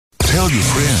Tell your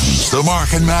friends the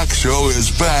Mark and Mack Show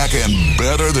is back and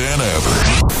better than ever.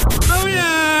 Oh,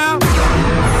 yeah!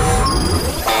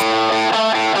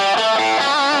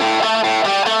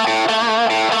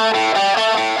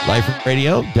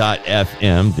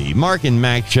 LifeRadio.fm, the Mark and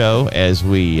Mack Show, as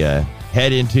we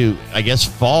head into, I guess,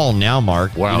 fall now,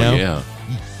 Mark. Wow, yeah.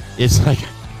 It's like,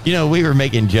 we were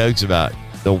making jokes about,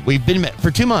 we've been,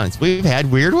 for 2 months, we've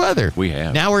had weird weather. We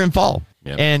have. Now we're in fall.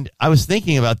 Yep. And I was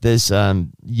thinking about this,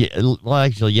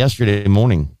 actually yesterday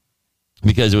morning,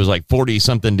 because it was like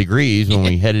 40-something degrees when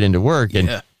we headed into work. And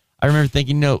I remember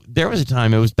thinking, there was a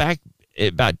time, it was back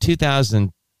about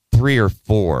 2003 or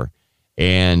 4.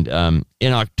 And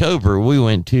in October, we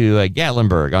went to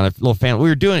Gatlinburg on a little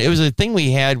family. It was a thing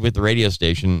we had with the radio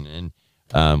station.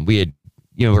 And we had,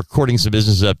 recording some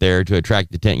businesses up there to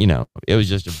attract attention. It was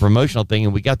just a promotional thing.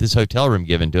 And we got this hotel room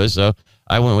given to us. So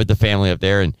I went with the family up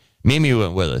there, and Mimi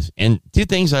went with us. And 2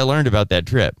 things I learned about that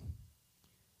trip.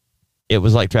 It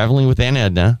was like traveling with Aunt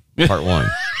Edna, part 1.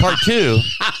 Part 2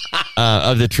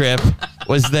 of the trip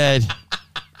was that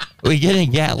we get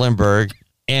in Gatlinburg,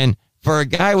 and for a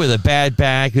guy with a bad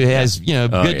back who has,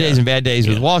 good days and bad days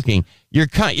with walking,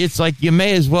 it's like you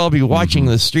may as well be watching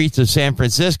the streets of San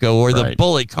Francisco or the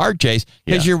bullet car chase,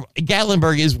 because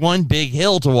Gatlinburg is one big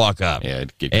hill to walk up. Yeah,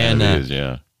 it kind of is,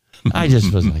 yeah. I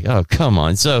just was like, oh, come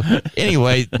on. So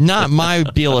anyway, not my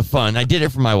deal of fun. I did it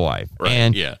for my wife. Right,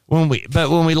 and when we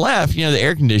left, the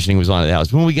air conditioning was on at the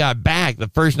house. When we got back, the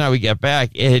first night we got back,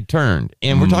 it had turned.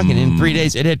 And we're talking in 3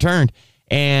 days, it had turned.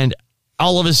 And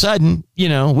all of a sudden,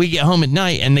 we get home at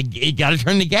night and it got to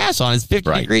turn the gas on. It's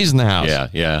 50 degrees in the house.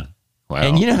 Yeah. Wow.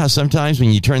 And you know how sometimes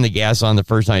when you turn the gas on the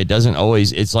first time, it doesn't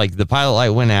always, it's like the pilot light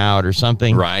went out or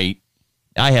something. Right.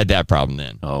 I had that problem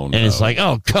then. Oh, no. And it's like,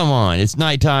 oh, come on. It's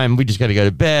nighttime. We just got to go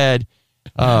to bed.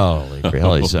 Holy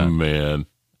man.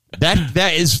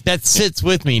 That sits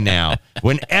with me now.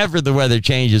 Whenever the weather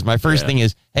changes, my first thing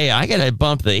is, hey, I got to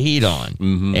bump the heat on.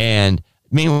 Mm-hmm. And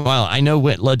meanwhile, I know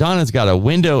LaDonna's got a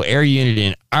window air unit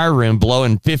in our room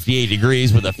blowing 58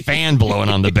 degrees with a fan blowing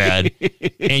on the bed.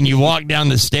 And you walk down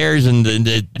the stairs and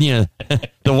the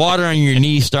water on your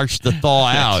knee starts to thaw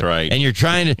out. That's right. And you're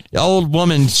the old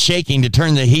woman shaking to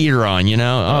turn the heater on,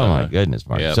 Oh my goodness,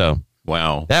 Mark. Yep. So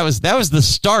wow. That was the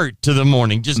start to the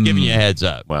morning, just giving you a heads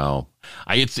up. Wow.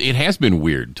 It has been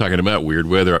weird, talking about weird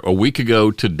weather. A week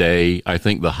ago today, I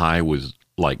think the high was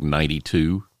like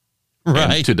 92. Right.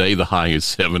 And today the high is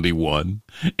 71.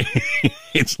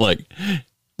 It's like,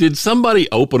 did somebody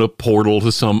open a portal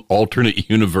to some alternate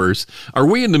universe? Are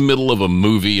we in the middle of a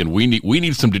movie and we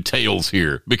need some details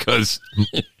here? Because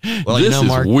this is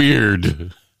Mark,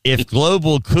 weird. If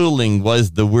global cooling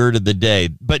was the word of the day,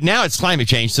 but now it's climate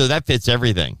change, so that fits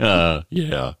everything. Yeah.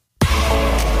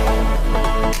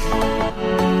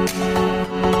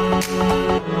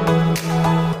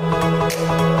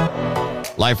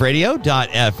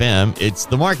 LifeRadio.fm. It's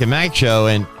the Mark and Mack Show,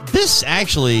 and this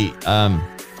actually,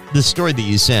 the story that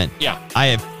you sent, I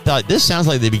have thought this sounds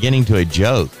like the beginning to a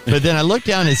joke, but then I looked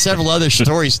down at several other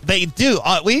stories. They do.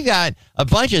 We got a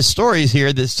bunch of stories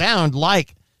here that sound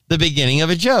like the beginning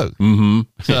of a joke. Mm-hmm.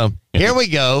 So here we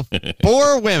go.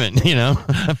 4 women,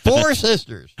 4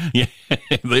 sisters. Yeah,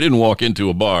 they didn't walk into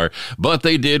a bar, but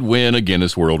they did win a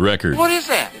Guinness World Record. What is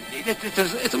that?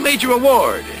 It's a major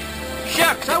award.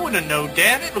 Shucks, I wouldn't have known,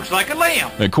 Dad. It looks like a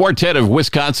lamb. A quartet of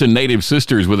Wisconsin native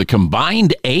sisters with a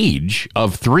combined age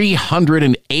of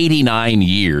 389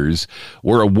 years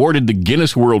were awarded the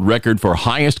Guinness World Record for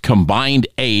highest combined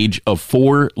age of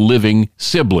 4 living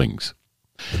siblings.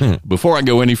 Before I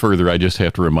go any further, I just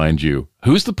have to remind you,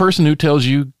 who's the person who tells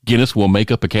you Guinness will make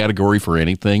up a category for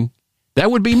anything? That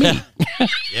would be me.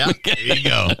 Yeah, there you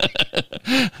go.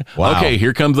 Wow. Okay,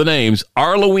 here comes the names.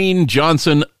 Arlewine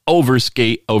Johnson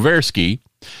Oversky,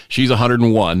 she's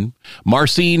 101.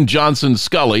 Marcine Johnson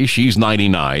Scully, she's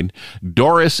 99.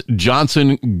 Doris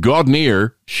Johnson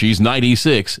Godnier, she's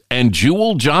 96. And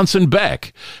Jewel Johnson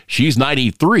Beck, she's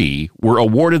 93, were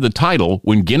awarded the title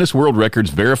when Guinness World Records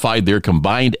verified their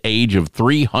combined age of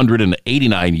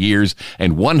 389 years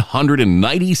and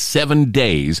 197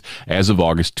 days as of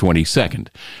August 22nd.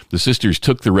 The sisters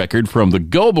took the record from the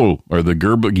Goebel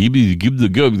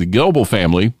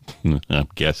family, I'm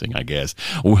guessing,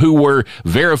 who were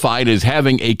verified as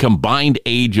having a combined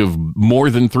age of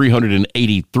more than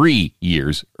 383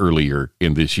 years earlier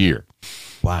in this year.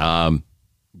 Wow.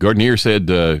 Gardner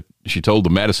said, she told the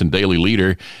Madison Daily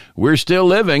Leader, "We're still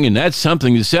living, and that's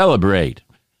something to celebrate."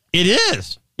 It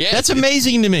is. Yes. That's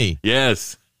amazing to me.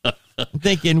 Yes. I'm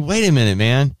thinking, wait a minute,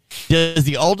 man. Does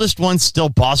the oldest one still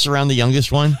boss around the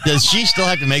youngest one? Does she still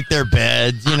have to make their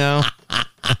beds,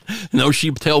 No, she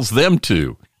tells them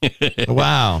to.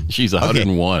 Wow. She's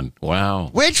 101. Okay. Wow.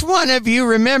 Which one of you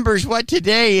remembers what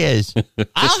today is?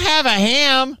 I'll have a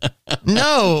ham.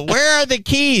 No, where are the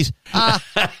keys?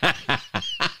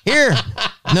 Here.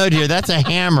 No, dear, that's a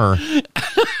hammer.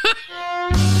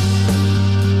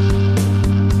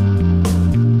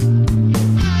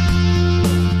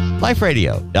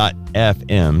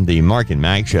 LifeRadio.fm, the Mark and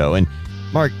Mack Show. And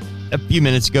Mark, a few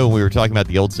minutes ago we were talking about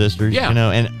the old sisters, yeah.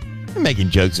 And I'm making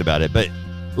jokes about it, but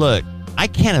look, I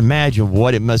can't imagine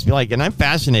what it must be like. And I'm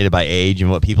fascinated by age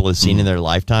and what people have seen in their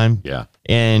lifetime. Yeah.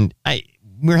 And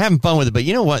we're having fun with it. But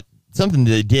you know what? Something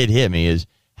that did hit me is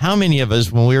how many of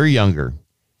us, when we were younger,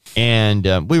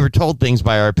 and we were told things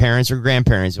by our parents or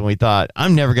grandparents, and we thought,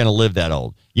 I'm never going to live that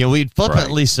old. We'd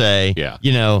flippantly say,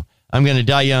 I'm going to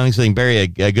die young so they can bury a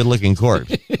good-looking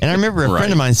corpse. And I remember a friend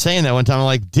of mine saying that one time. I'm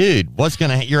like, dude,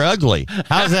 you're ugly.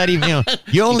 How's that even,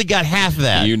 you only got half of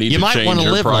that. You need to change want to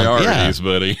your live priorities,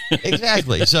 buddy.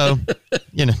 Exactly. So,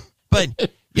 but,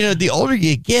 the older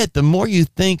you get, the more you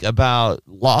think about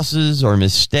losses or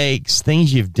mistakes,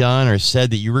 things you've done or said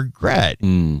that you regret.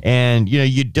 And,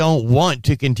 you don't want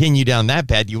to continue down that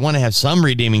path. You want to have some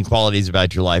redeeming qualities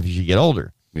about your life as you get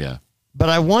older. Yeah. But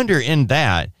I wonder in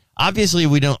that, obviously,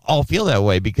 we don't all feel that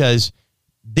way because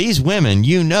these women,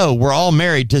 were all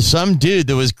married to some dude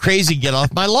that was crazy get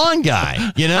off my lawn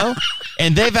guy,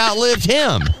 and they've outlived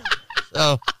him.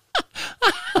 So,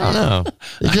 I don't know.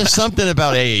 There's just something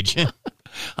about age.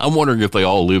 I'm wondering if they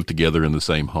all live together in the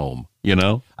same home,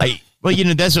 Well,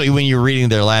 that's what, when you're reading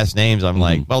their last names, I'm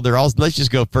like, well, let's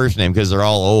just go first name because they're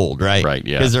all old, right? Right,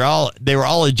 yeah. Because they were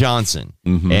all a Johnson.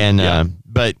 And,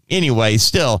 but anyway,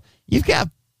 still, you've got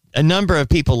a number of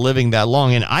people living that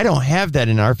long, and I don't have that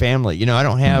in our family. I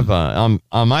don't have on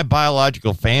my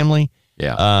biological family.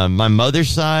 Yeah. My mother's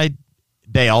side,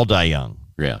 they all die young.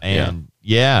 Yeah. And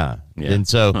and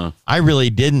so I really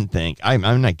didn't think.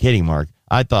 I'm not kidding, Mark.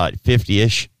 I thought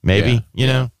 50-ish, maybe.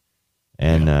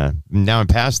 And now I'm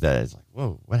past that. It's like,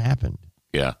 whoa, what happened?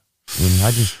 Yeah.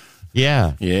 I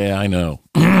I know.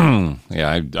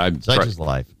 Such is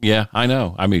life. Yeah, I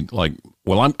know. I mean,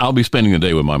 I'll be spending the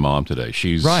day with my mom today.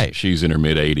 She's in her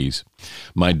mid-80s.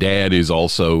 My dad is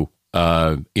also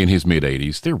in his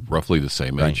mid-80s. They're roughly the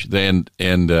same age. I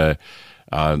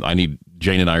need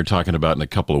Jane and I are talking about in a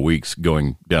couple of weeks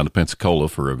going down to Pensacola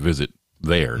for a visit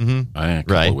there. A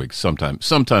couple of weeks, sometime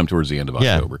towards the end of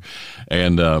October,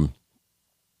 and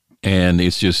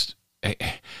it's just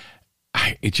it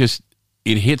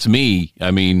hits me. I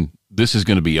mean, this is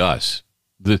going to be us.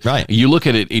 You look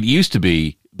at it. It used to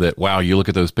be that, wow, you look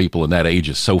at those people and that age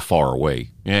is so far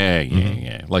away.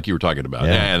 Yeah. Like you were talking about.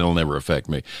 It'll never affect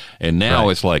me. And now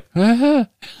it's like, that's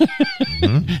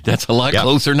a lot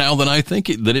closer now than I think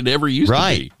that it ever used to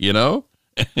be,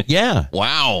 Yeah.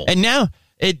 Wow. And now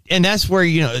and that's where,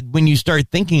 when you start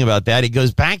thinking about that, it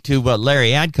goes back to what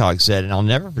Larry Adcock said, and I'll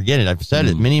never forget it. I've said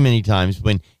it many, many times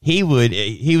when he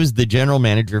was the general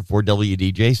manager for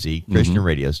WDJC, Christian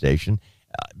radio station,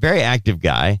 very active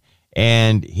guy.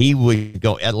 And he would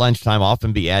go at lunchtime,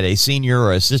 often be at a senior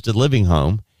or assisted living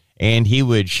home, and he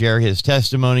would share his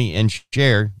testimony and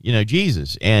share,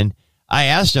 Jesus. And I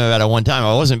asked him about it one time.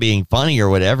 I wasn't being funny or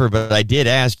whatever, but I did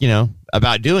ask,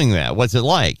 about doing that. What's it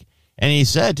like? And he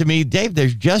said to me, Dave,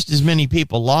 there's just as many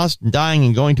people lost and dying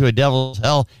and going to a devil's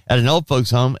hell at an old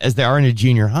folks home as there are in a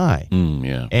junior high.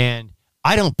 And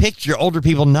I don't picture older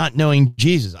people not knowing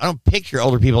Jesus. I don't picture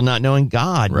older people not knowing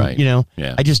God. Right.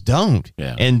 I just don't.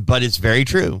 Yeah. But it's very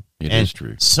true. It is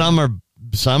true. Some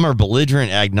are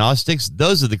belligerent agnostics.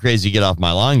 Those are the crazy get off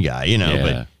my lawn guy,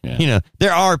 but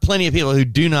there are plenty of people who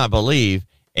do not believe.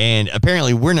 And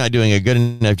apparently we're not doing a good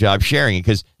enough job sharing it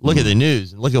because look at the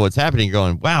news and look at what's happening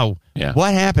going, wow,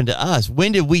 what happened to us?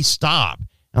 When did we stop?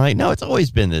 I'm like, no, it's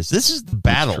always been this. This is the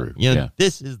battle.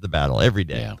 This is the battle every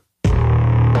day. Yeah.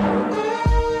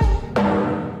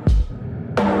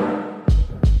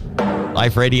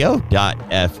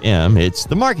 LifeRadio.fm. It's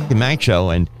the Mark and Mack Show.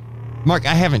 And Mark,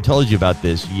 I haven't told you about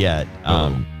this yet.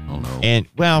 No. And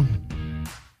well,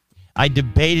 I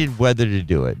debated whether to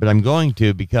do it, but I'm going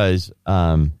to because,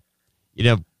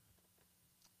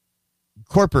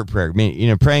 corporate prayer,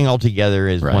 praying all together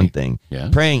is one thing. Yeah.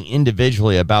 Praying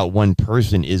individually about one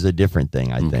person is a different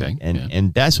thing, I think.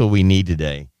 And that's what we need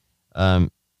today.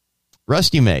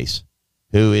 Rusty Mace,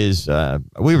 who is,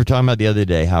 we were talking about the other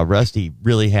day, how Rusty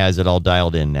really has it all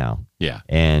dialed in now. Yeah.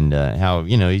 And how,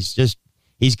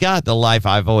 he's got the life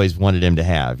I've always wanted him to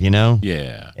have,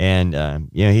 Yeah. And,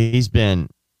 he's been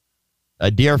a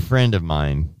dear friend of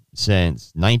mine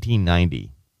since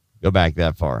 1990. Go back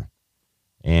that far.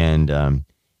 And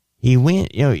he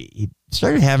went, he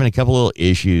started having a couple little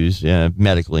issues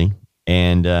medically.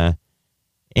 And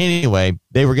Anyway,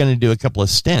 they were going to do a couple of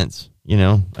stents. You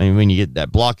know, I mean, when you get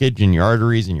that blockage in your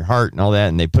arteries and your heart and all that,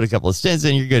 and they put a couple of stents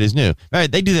in, you're good as new. All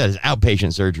right, they do that as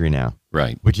outpatient surgery now,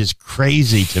 right? Which is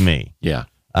crazy to me. Yeah.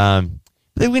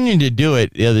 They went in to do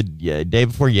it the other day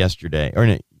before yesterday, or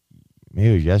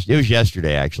maybe it was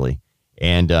yesterday actually,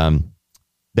 and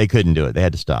they couldn't do it. They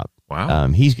had to stop. Wow.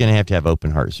 He's going to have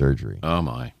open heart surgery. Oh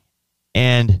my.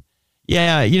 And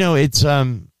yeah, you know, it's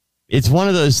one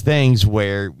of those things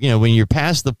where, you know, when you're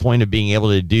past the point of being able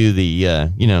to do the,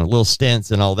 you know, little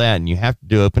stents and all that, and you have to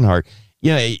do open heart,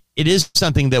 you know, it is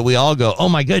something that we all go, oh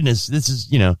my goodness, this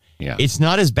is, you know, It's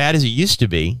not as bad as it used to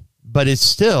be, but it's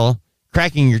still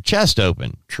cracking your chest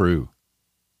open. True.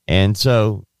 And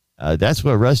so that's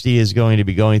what Rusty is going to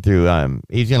be going through.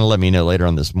 He's going to let me know later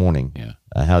on this morning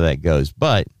how that goes.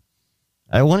 But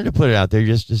I wanted to put it out there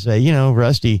just to say, you know,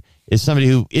 Rusty is somebody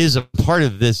who is a part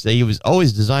of this. He was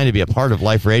always designed to be a part of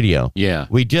Life Radio. Yeah.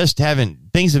 We just haven't,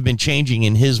 things have been changing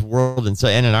in his world and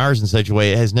in ours in such a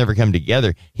way it has never come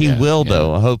together. He will,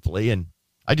 though, hopefully. And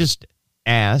I just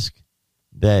ask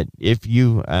that if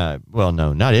you, well,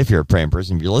 no, not if you're a praying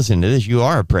person. If you're listening to this, you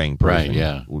are a praying person. Right,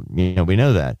 yeah. You know, we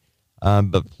know that.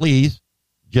 But please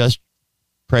just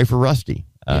pray for Rusty.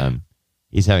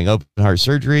 He's having open heart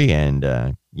surgery,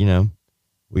 and, you know,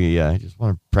 we just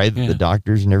want to pray that the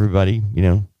doctors and everybody, you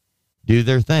know, do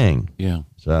their thing. Yeah.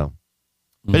 So,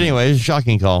 but anyway, it's a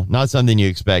shocking call. Not something you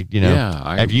expect, you know. Yeah.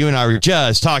 After you and I were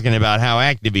just talking about how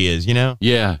active he is, you know.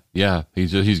 Yeah. Yeah.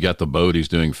 He's got the boat. He's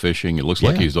doing fishing. It looks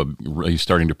like he's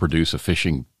starting to produce a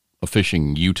fishing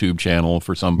YouTube channel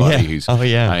for somebody. He's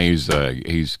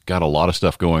got a lot of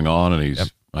stuff going on,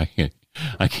 and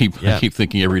I keep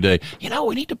thinking every day, you know,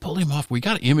 we need to pull him off. We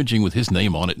got imaging with his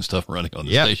name on it and stuff running on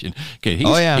the station. Okay, he's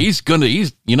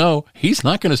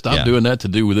not gonna stop doing that to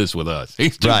do with this with us.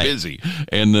 He's too busy.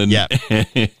 And then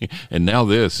and now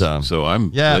this. So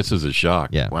this is a shock.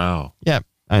 Yeah. Wow. Yeah,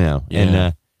 I know. Yeah.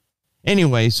 And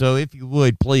anyway, so if you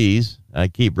would please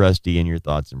keep Rusty in your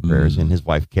thoughts and prayers, and his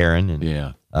wife Karen, and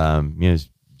you know,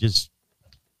 just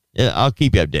I'll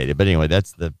keep you updated. But anyway,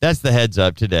 that's the heads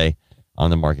up today on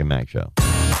the Mark and Mack Show.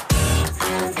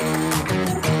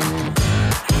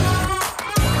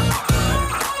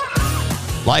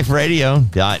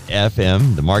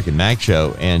 LifeRadio.fm, the Mark and Mack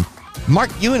Show. And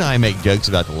Mark, you and I make jokes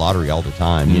about the lottery all the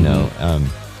time, you know,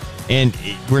 and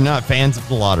we're not fans of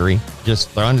the lottery, just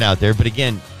throwing it out there. But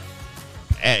again,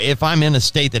 if I'm in a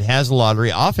state that has a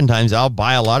lottery, oftentimes I'll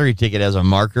buy a lottery ticket as a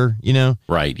marker, you know.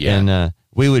 Right, yeah. And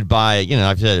we would buy, you know,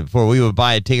 I've said it before, we would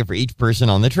buy a ticket for each person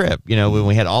on the trip. You know, when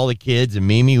we had all the kids and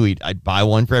Mimi, I'd buy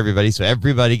one for everybody, so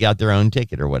everybody got their own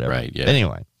ticket or whatever. Right, yeah. But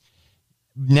anyway,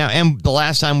 now, and the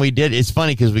last time we did, it's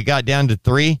funny because we got down to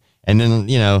 3, and then,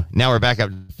 you know, now we're back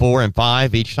up to 4 and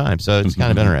 5 each time, so it's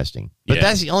kind of interesting. But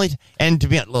that's the only, and to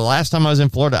be the last time I was in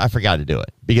Florida, I forgot to do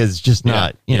it because it's just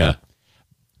not, you know.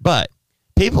 But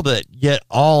people that get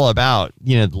all about,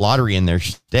 you know, the lottery in their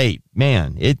state,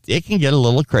 man, it can get a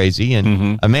little crazy.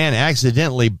 And a man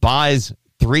accidentally buys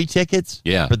 3 tickets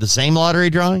for the same lottery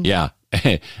drawing. Yeah.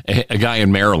 A guy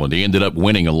in Maryland, he ended up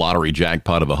winning a lottery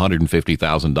jackpot of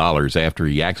 $150,000 after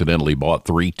he accidentally bought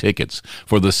 3 tickets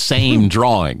for the same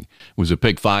drawing. It was a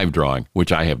Pick 5 drawing,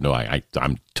 which I have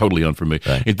I'm totally unfamiliar.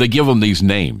 Right. They give them these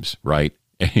names, right?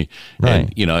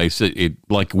 And, you know, it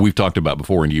like we've talked about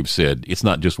before, and you've said it's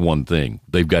not just one thing.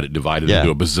 They've got it divided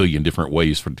into a bazillion different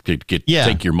ways to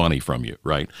take your money from you,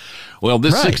 right? Well,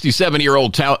 this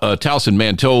 67-year-old Towson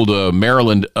man told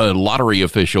Maryland lottery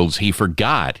officials he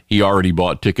forgot he already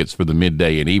bought tickets for the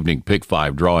midday and evening Pick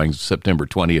 5 drawings September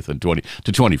 20th and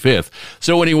 25th.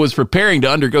 So when he was preparing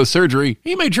to undergo surgery,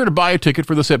 he made sure to buy a ticket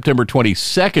for the September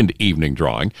 22nd evening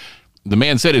drawing. The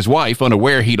man said his wife,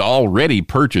 unaware he'd already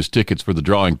purchased tickets for the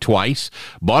drawing twice,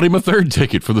 bought him a 3rd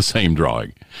ticket for the same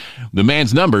drawing. The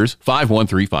man's numbers,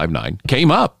 51359, came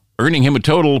up, earning him a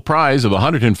total prize of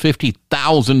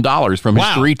 $150,000 from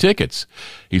his 3 tickets.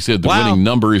 He said the winning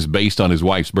number is based on his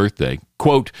wife's birthday.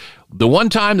 Quote, "The one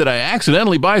time that I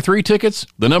accidentally buy 3 tickets,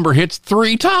 the number hits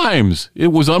 3 times.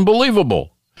 It was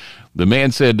unbelievable." The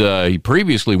man said he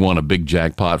previously won a big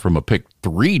jackpot from a Pick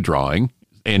 3 drawing,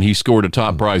 and he scored a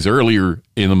top prize earlier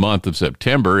in the month of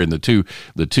September in the two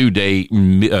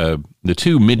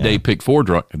midday Pick 4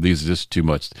 draw. These are just too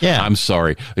much. Yeah. I'm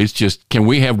sorry. It's just, can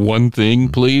we have one thing,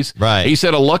 please? Right. He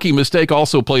said a lucky mistake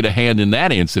also played a hand in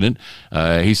that incident.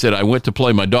 He said, "I went to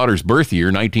play my daughter's birth year,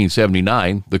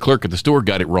 1979. The clerk at the store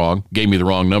got it wrong, gave me the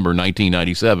wrong number,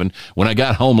 1997. When I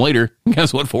got home later,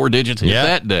 guess what 4 digits hit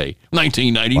that day?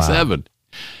 1997.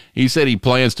 Wow. He said he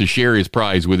plans to share his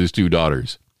prize with his 2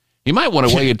 daughters. He might want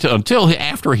to wait until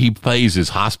after he pays his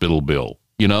hospital bill,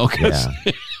 you know?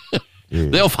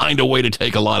 They'll find a way to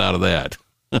take a lot out of that.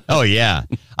 Oh yeah.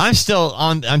 I'm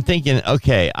thinking,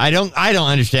 okay, I don't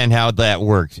understand how that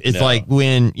works. It's like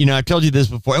when, I've told you this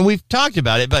before and we've talked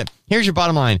about it, but here's your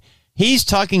bottom line. He's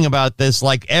talking about this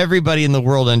like everybody in the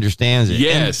world understands it.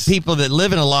 Yes. And people that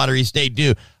live in a lottery state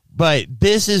do. But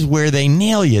this is where they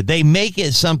nail you. They make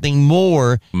it something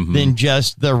more than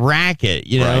just the racket,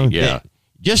 Right, yeah.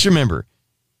 Just remember,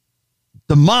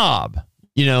 the mob,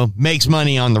 makes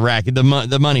money on the racket,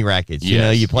 the money rackets.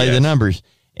 You play the numbers.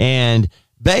 And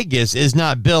Vegas is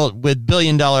not built with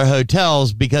billion-dollar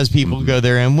hotels because people go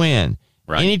there and win.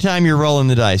 Right. Anytime you're rolling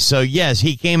the dice. So, yes,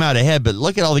 he came out ahead, but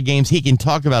look at all the games he can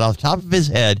talk about off the top of his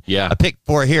head. Yeah. I picked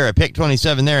 4 here, I picked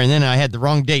 27 there, and then I had the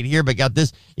wrong date here, but got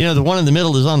this. The one in the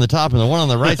middle is on the top, and the one on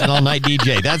the right is an all-night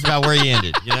DJ. That's about where he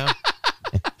ended,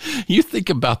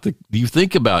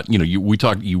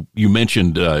 You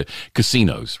mentioned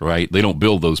casinos, right? They don't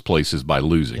build those places by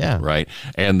losing, right?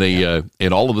 And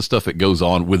and all of the stuff that goes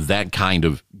on with that kind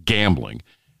of gambling.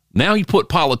 Now you put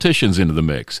politicians into the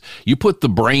mix. You put the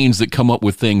brains that come up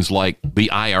with things like the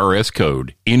IRS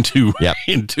code into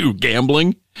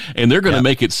gambling, and they're going to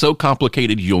make it so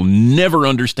complicated you'll never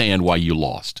understand why you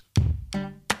lost.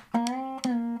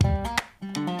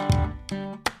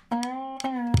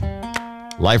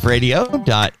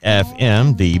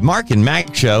 LifeRadio.fm, the Mark and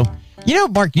Mack Show.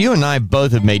 Mark, you and I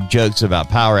both have made jokes about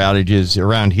power outages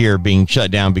around here being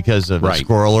shut down because of a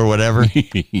squirrel or whatever.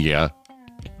 Yeah.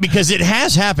 Because it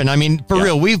has happened. I mean, for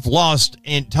real, we've lost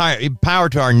entire power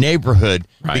to our neighborhood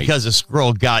because a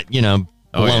squirrel got, blown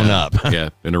up. Yeah,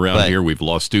 and around here, we've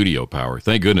lost studio power.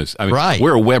 Thank goodness. I mean,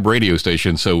 we're a web radio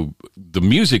station, so the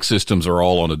music systems are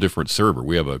all on a different server.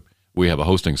 We have a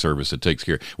hosting service that takes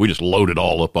care. We just load it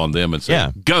all up on them and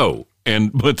say, go.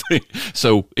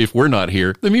 So if we're not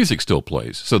here, the music still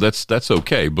plays. So that's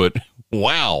okay. But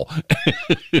wow,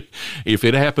 if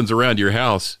it happens around your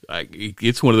house,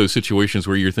 it's one of those situations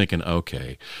where you're thinking,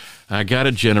 okay, I got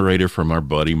a generator from our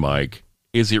buddy Mike.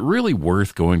 Is it really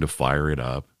worth going to fire it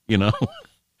up?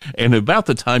 And about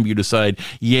the time you decide,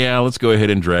 let's go ahead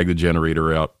and drag the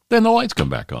generator out, then the lights come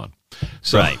back on.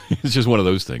 So it's just one of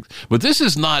those things. But this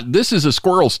is a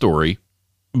squirrel story,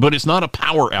 but it's not a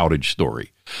power outage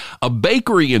story. A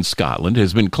bakery in Scotland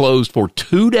has been closed for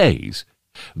 2 days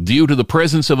due to the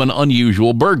presence of an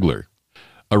unusual burglar,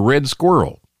 a red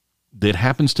squirrel that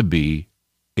happens to be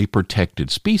a protected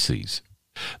species.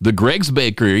 The Greg's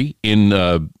Bakery in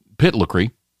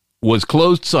Pitlochry was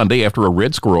closed Sunday after a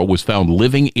red squirrel was found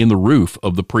living in the roof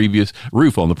on the previous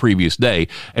day,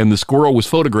 and the squirrel was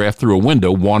photographed through a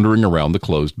window wandering around the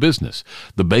closed business.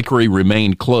 The bakery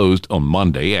remained closed on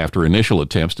Monday after initial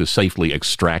attempts to safely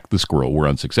extract the squirrel were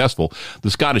unsuccessful.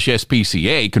 The Scottish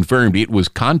SPCA confirmed it was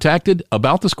contacted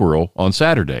about the squirrel on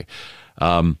Saturday.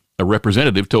 A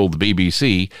representative told the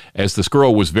BBC, as the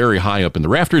squirrel was very high up in the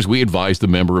rafters, we advised the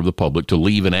member of the public to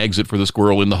leave an exit for the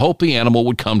squirrel in the hope the animal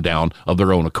would come down of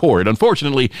their own accord.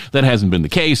 Unfortunately, that hasn't been the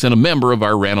case, and a member of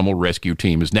our animal rescue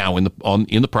team is now in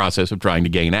the process of trying to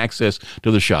gain access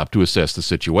to the shop to assess the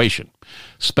situation.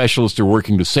 Specialists are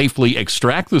working to safely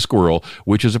extract the squirrel,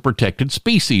 which is a protected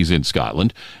species in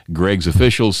Scotland. Greg's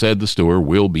officials said the store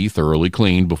will be thoroughly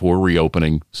cleaned before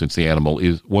reopening once the animal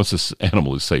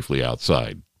is safely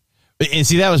outside. And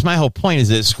see, that was my whole point, is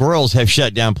that squirrels have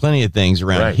shut down plenty of things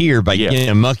around here by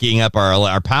mucking up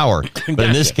our power. But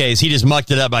in this case, he just mucked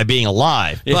it up by being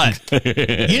alive. But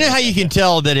you know how you can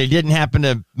tell that it didn't happen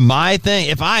to my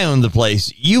thing? If I owned the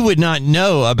place, you would not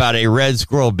know about a red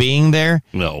squirrel being there.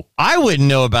 No. I wouldn't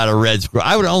know about a red squirrel.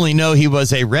 I would only know he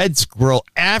was a red squirrel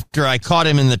after I caught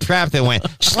him in the trap that went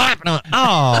slap. And I went,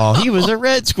 oh, he was a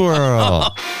red squirrel.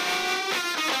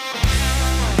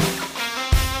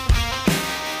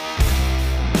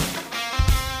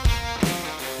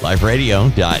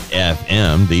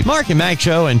 LifeRadio.fm, the Mark and Mack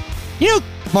Show. And,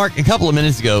 Mark, a couple of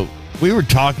minutes ago, we were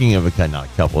talking of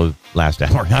last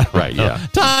hour. Right, yeah.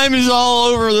 Time is all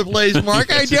over the place,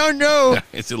 Mark. I don't know.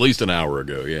 It's at least an hour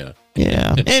ago, yeah.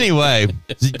 Yeah. Anyway,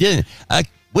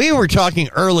 we were talking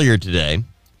earlier today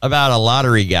about a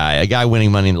guy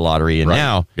winning money in the lottery. And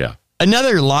now,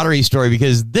 another lottery story,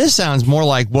 because this sounds more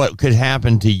like what could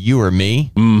happen to you or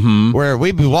me, where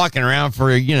we'd be walking around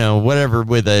for, whatever,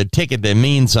 with a ticket that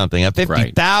means something, a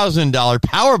 $50,000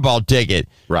 Powerball ticket,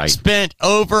 spent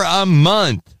over a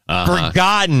month,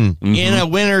 forgotten in a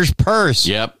winner's purse.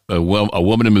 Yep. A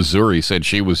woman in Missouri said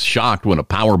she was shocked when a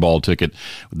Powerball ticket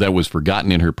that was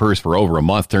forgotten in her purse for over a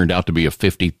month turned out to be a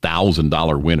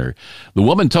 $50,000 winner. The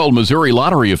woman told Missouri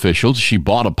lottery officials she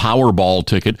bought a Powerball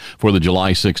ticket for the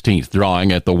July 16th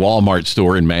drawing at the Walmart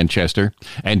store in Manchester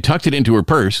and tucked it into her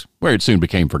purse, where it soon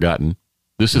became forgotten.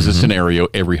 This is a scenario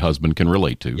every husband can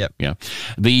relate to. Yep. Yeah.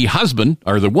 The husband,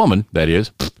 or the woman, that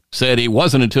is, said it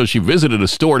wasn't until she visited a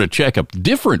store to check a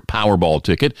different Powerball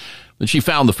ticket that she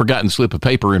found the forgotten slip of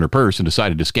paper in her purse and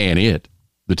decided to scan it.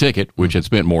 The ticket, which had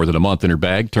spent more than a month in her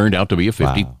bag, turned out to be a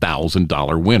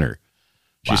 $50,000 winner.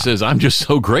 She says, I'm just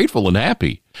so grateful and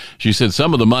happy. She said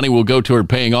some of the money will go toward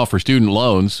paying off her student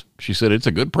loans. She said, it's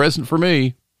a good present for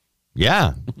me.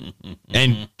 Yeah.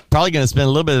 And probably going to spend a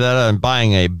little bit of that on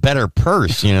buying a better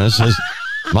purse, you know. So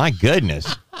my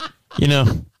goodness. You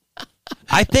know,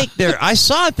 I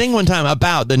saw a thing one time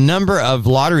about the number of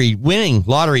winning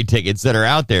lottery tickets that are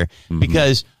out there,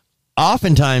 because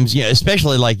oftentimes, you know,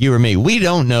 especially like you or me, we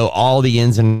don't know all the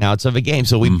ins and outs of a game.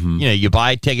 So we, you know, you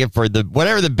buy a ticket for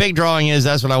whatever the big drawing is.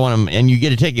 That's what I want, and you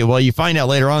get a ticket. Well, you find out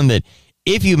later on that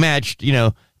if you matched, you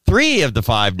know, 3 of the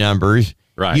 5 numbers,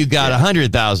 you got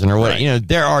 100,000 or whatever. Right. You know,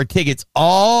 there are tickets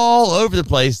all over the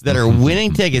place that are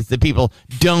winning tickets that people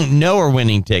don't know are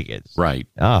winning tickets. Right.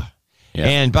 Yeah.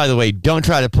 And by the way, don't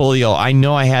try to pull the I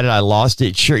know I had it, I lost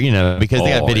it. Sure, you know, because they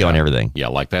got video and everything. Yeah,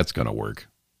 like that's going to work.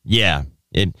 Yeah.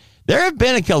 There have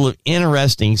been a couple of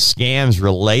interesting scams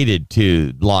related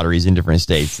to lotteries in different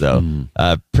states, though.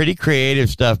 Pretty creative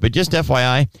stuff. But just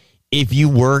FYI, if you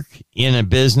work in a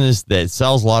business that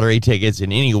sells lottery tickets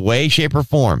in any way, shape, or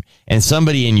form, and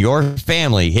somebody in your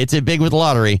family hits it big with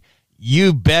lottery,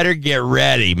 you better get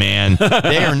ready, man.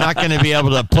 They are not going to be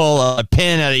able to pull a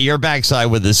pin out of your backside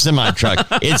with a semi-truck.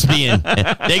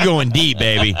 They going deep,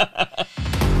 baby.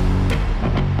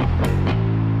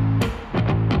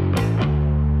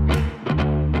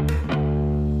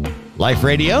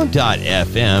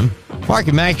 LifeRadio.fm.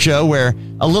 Mark Mack Show, where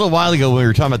a little while ago we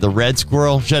were talking about the red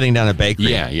squirrel shutting down a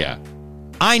bakery. Yeah.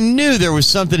 I knew there was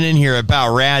something in here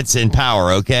about rats and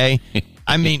power, okay?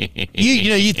 I mean,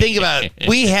 you think about it.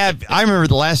 I remember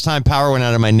the last time power went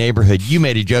out in my neighborhood, you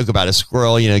made a joke about a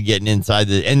squirrel, you know, getting inside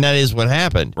and that is what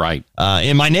happened. Right.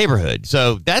 In my neighborhood.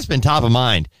 So that's been top of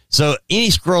mind. So any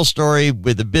squirrel story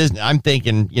with the business, I'm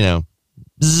thinking, you know,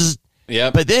 bzzz.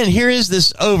 Yeah. But then here is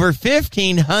this over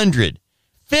 1,500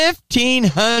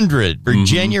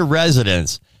 Virginia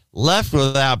residents left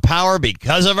without power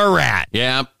because of a rat.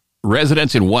 Yeah.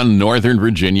 Residents in one Northern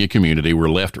Virginia community were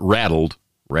left rattled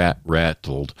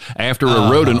after a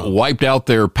rodent wiped out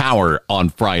their power on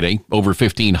Friday. Over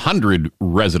 1,500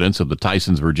 residents of the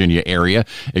Tysons, Virginia area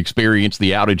experienced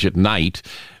the outage at night.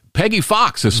 Peggy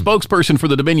Fox, a spokesperson for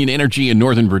the Dominion Energy in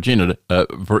Northern Virginia,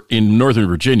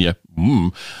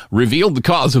 revealed the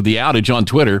cause of the outage on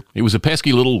Twitter. It was a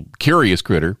pesky little curious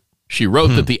critter. She wrote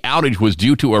that the outage was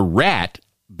due to a rat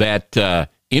that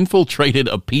infiltrated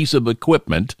a piece of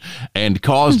equipment and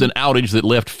caused an outage that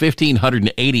left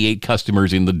 1,588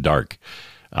 customers in the dark.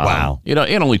 Wow. You know,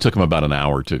 it only took them about an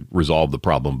hour to resolve the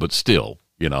problem, but still,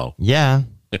 you know. Yeah.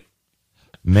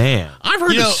 Man. I've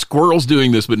heard of squirrels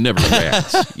doing this, but never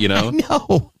rats, you know?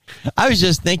 No. I was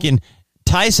just thinking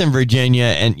Tyson, Virginia,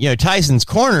 and, you know, Tyson's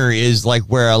Corner is like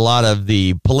where a lot of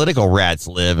the political rats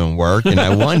live and work, and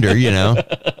I wonder, you know,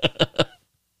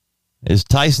 is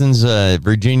Tyson's,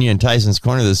 Virginia and Tyson's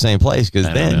Corner the same place? Because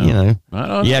then, you know,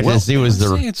 you have to see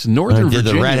it's Northern Virginia.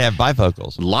 Did the rat have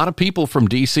bifocals? A lot of people from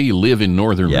D.C. live in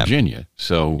Northern Virginia,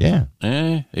 so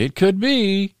it could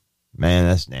be. Man,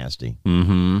 that's nasty.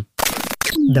 Mm-hmm.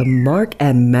 The Mark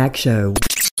and Mack Show.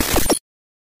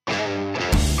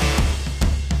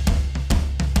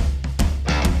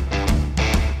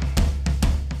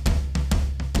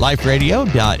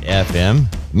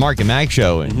 LifeRadio.fm. Mark and Mack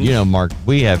Show. And, you know, Mark,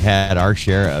 we have had our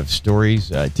share of stories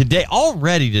today.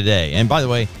 And by the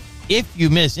way, if you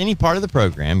miss any part of the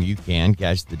program, you can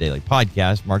catch the daily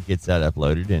podcast. Mark gets that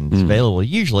uploaded and it's available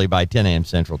usually by 10 a.m.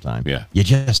 Central Time. Yeah. You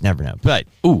just never know. But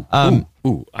I'm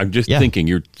just thinking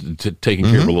you're taking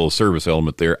care of a little service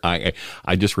element there. I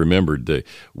just remembered that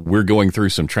we're going through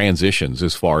some transitions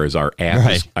as far as our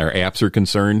apps are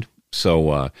concerned.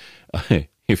 So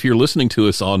if you're listening to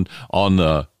us on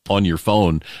your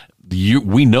phone,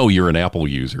 we know you're an Apple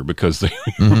user because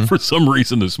for some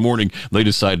reason this morning they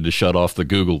decided to shut off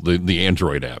the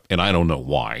Android app, and I don't know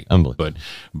why. But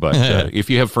if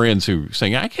you have friends who are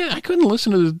saying I couldn't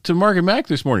listen to Mark and Mack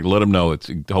this morning, let them know. It's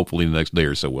hopefully the next day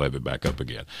or so we'll have it back up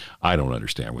again. I don't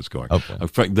understand what's going on.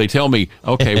 Okay. They tell me,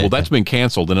 okay, well that's been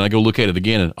canceled, and I go look at it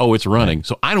again, and it's running.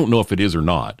 So I don't know if it is or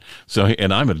not. So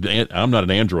and I'm not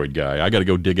an Android guy. I got to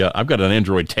go dig out. I've got an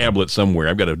Android tablet somewhere.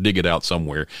 I've got to dig it out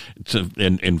somewhere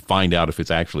and find out if it's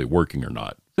actually working or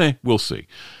not. We'll see.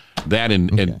 That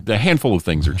and a handful of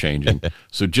things are changing.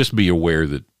 So just be aware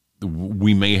that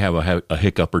we may have a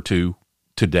hiccup or two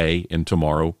today and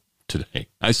tomorrow. Today,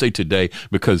 I say today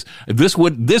because this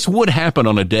would happen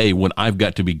on a day when I've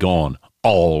got to be gone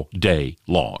all day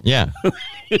long. Yeah.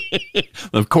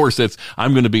 Of course,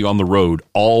 I'm going to be on the road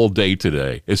all day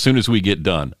today. As soon as we get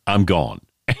done, I'm gone.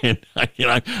 And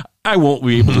I won't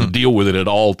be able to deal with it at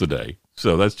all today.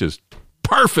 So that's just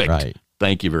perfect. Right.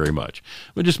 Thank you very much.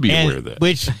 But just be aware of that.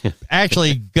 Which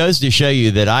actually goes to show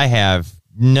you that I have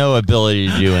no ability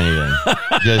to do anything.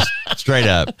 Just straight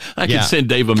up. I can send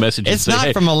Dave a message and it's say, not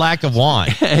hey, from a lack of want.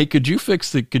 Hey, could you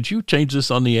change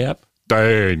this on the app?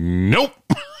 Nope.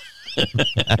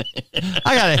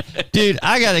 I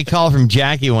got a call from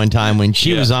Jackie one time when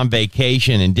she was on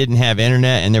vacation and didn't have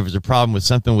internet, and there was a problem with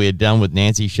something we had done with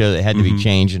Nancy's show that had to be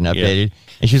changed and updated. Yeah.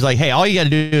 And she was like, "Hey, all you got to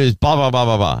do is blah blah blah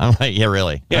blah blah." I'm like, "Yeah,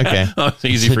 really? Okay, it's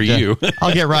easy for you.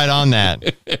 I'll get right on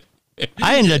that."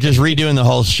 I ended up just redoing the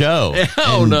whole show.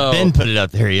 Oh, no. Then put it up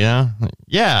there, you know?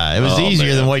 Yeah, it was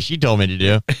easier than what she told me to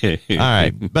do. All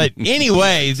right. But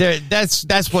anyway,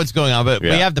 that's what's going on. But we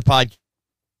have the podcast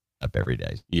up every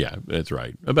day. Yeah, that's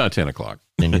right. About 10 o'clock.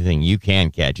 Anything you can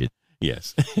catch it.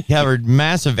 Yes. Covered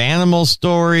massive animal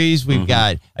stories. We've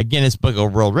got a Guinness Book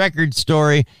of World Records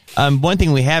story. One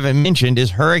thing we haven't mentioned is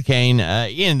Hurricane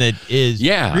Ian that is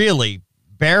really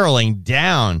barreling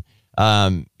down.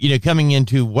 Coming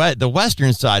into the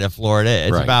western side of Florida.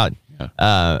 It's about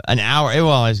an hour. Well,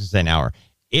 I was going to say an hour.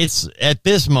 It's at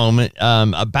this moment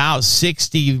about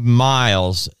 60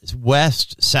 miles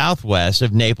southwest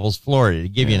of Naples, Florida, to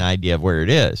give you an idea of where it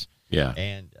is. Yeah.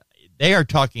 And they are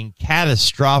talking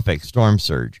catastrophic storm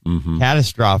surge.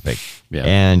 Catastrophic. Yeah.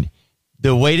 And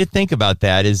the way to think about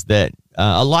that is that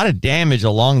a lot of damage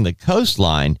along the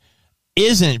coastline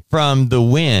isn't from the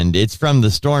wind, it's from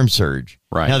the storm surge.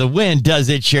 Right. Now, the wind does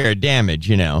its share of damage,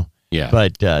 you know. Yeah.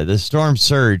 But the storm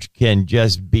surge can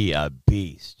just be a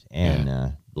beast. And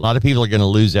a lot of people are going to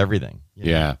lose everything.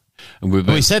 Yeah. And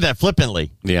we said that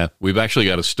flippantly. Yeah. We've actually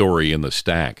got a story in the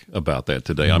stack about that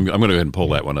today. I'm going to go ahead and pull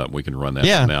that one up. We can run that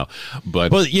one now.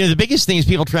 But well, the biggest thing is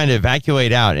people trying to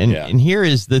evacuate out. And here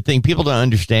is the thing people don't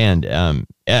understand.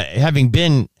 Having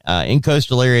been in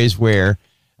coastal areas where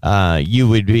you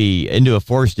would be into a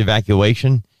forced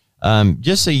evacuation,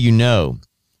 just so you know,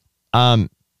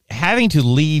 having to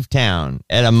leave town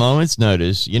at a moment's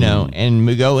notice,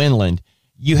 and go inland,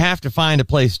 you have to find a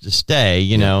place to stay,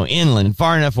 inland,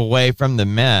 far enough away from the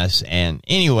mess. And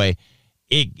anyway,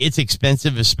 it's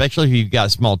expensive, especially if you've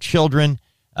got small children.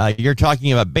 You're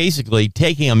talking about basically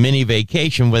taking a mini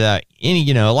vacation without any,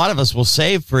 a lot of us will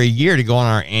save for a year to go on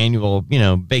our annual,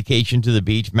 vacation to the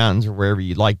beach, mountains, or wherever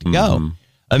you'd like to go.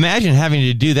 Imagine having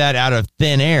to do that out of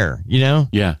thin air,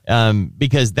 Yeah.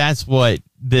 Because that's what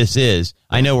this is.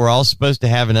 I know we're all supposed to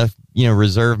have enough,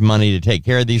 reserve money to take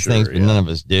care of these things, but none of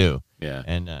us do. Yeah.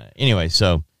 And anyway,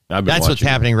 so that's what's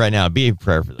happening right now. Be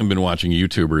prepared for that. I've been watching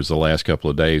YouTubers the last couple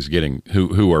of days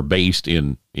who are based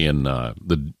in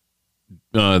the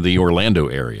Orlando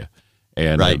area,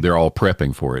 and they're all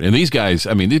prepping for it. And these guys,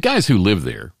 these guys who live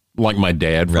there, like my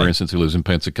dad, for instance, who lives in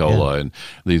Pensacola, and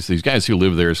these guys who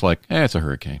live there, it's like, it's a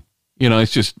hurricane.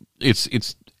 It's just,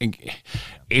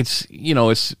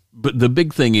 but the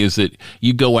big thing is that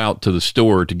you go out to the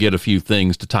store to get a few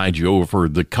things to tide you over for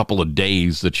the couple of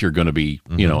days that you're going to be,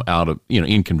 out of,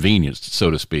 inconvenienced,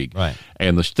 so to speak. Right.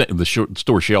 And the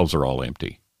store shelves are all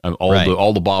empty.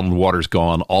 All the bottled water's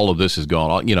gone. All of this is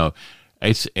gone.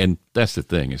 And that's the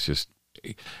thing. It's just,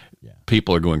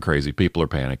 people are going crazy. People are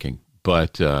panicking.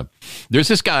 But there's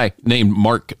this guy named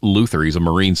Mark Luther. He's a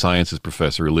marine sciences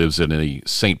professor who lives in a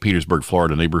St. Petersburg,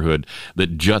 Florida neighborhood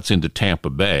that juts into Tampa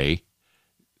Bay.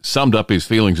 Summed up his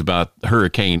feelings about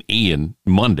Hurricane Ian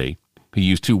Monday. He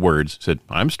used 2 words, said,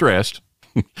 "I'm stressed."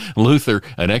 Luther,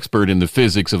 an expert in the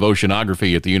physics of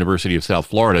oceanography at the University of South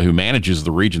Florida who manages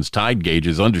the region's tide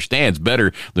gauges, understands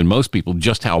better than most people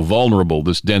just how vulnerable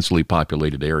this densely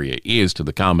populated area is to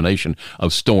the combination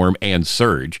of storm and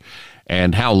surge,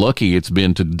 and how lucky it's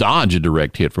been to dodge a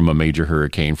direct hit from a major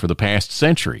hurricane for the past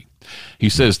century. He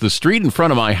says, "The street in front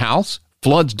of my house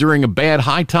floods during a bad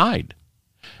high tide."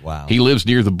 Wow. He lives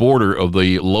near the border of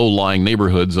the low-lying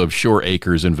neighborhoods of Shore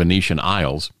Acres and Venetian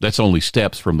Isles. That's only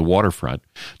steps from the waterfront.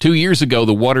 2 years ago,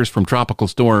 the waters from tropical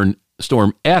storm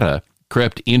Eta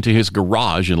crept into his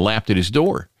garage and lapped at his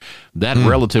door. That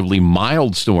relatively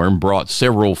mild storm brought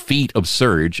several feet of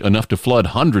surge, enough to flood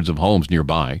hundreds of homes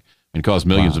nearby and cause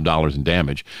millions of dollars in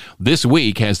damage. This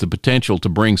week has the potential to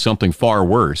bring something far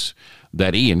worse.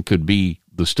 That Ian could be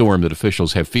the storm that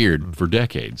officials have feared for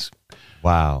decades.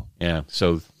 Wow. Yeah,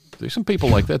 so there's some people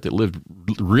like that live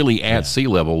really at sea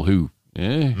level who,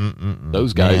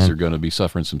 those guys are going to be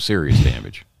suffering some serious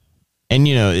damage. And,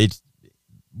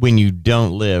 when you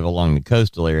don't live along the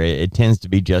coastal area, it tends to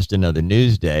be just another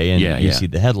news day, and you see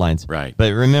the headlines. Right.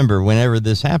 But remember, whenever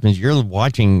this happens, you're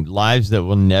watching lives that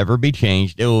will never be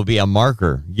changed. It will be a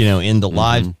marker, in the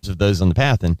lives of those on the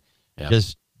path. And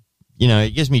just,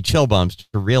 it gives me chill bumps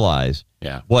to realize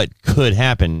what could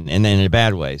happen, and then in a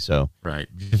bad way. So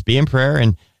just be in prayer.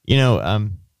 And,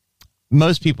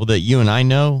 most people that you and I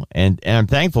know, and I'm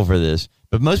thankful for this,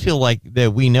 but most people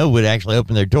that we know would actually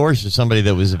open their doors to somebody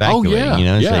that was evacuating,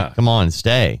 and say, come on,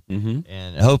 stay.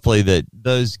 And hopefully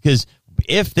because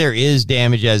if there is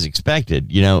damage as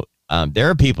expected, there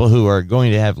are people who are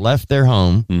going to have left their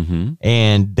home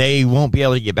and they won't be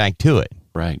able to get back to it.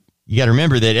 Right. You got to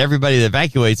remember that everybody that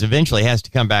evacuates eventually has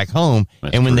to come back home.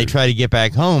 And when they try to get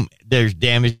back home, there's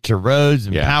damage to roads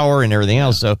and power and everything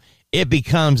else. So it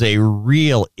becomes a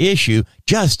real issue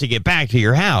just to get back to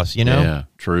your house, Yeah,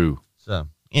 true. So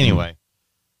anyway,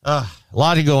 a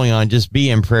lot of going on. Just be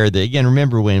in prayer. That, again,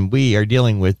 remember when we are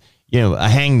dealing with, a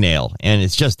hangnail and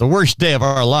it's just the worst day of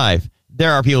our life,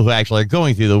 there are people who actually are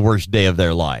going through the worst day of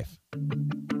their life.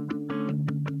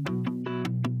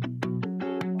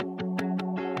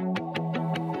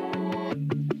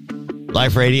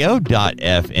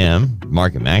 LifeRadio.fm,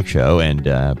 Mark and Mack Show. And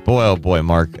boy, oh boy,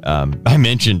 Mark, I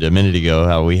mentioned a minute ago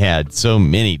how we had so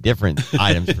many different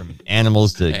items from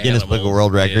animals to Guinness Book of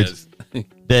World Records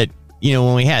that,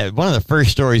 when we had one of the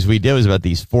first stories we did was about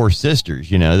these four sisters,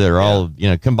 that are all,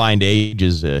 combined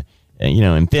ages,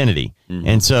 infinity.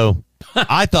 And so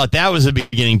I thought that was the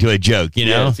beginning to a joke,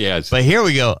 Yes. But here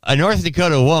we go. A North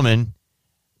Dakota woman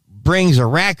brings a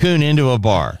raccoon into a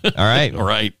bar. All right.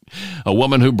 Right. A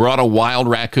woman who brought a wild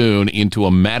raccoon into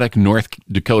a Maddox, North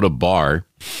Dakota bar,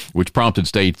 which prompted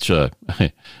state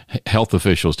health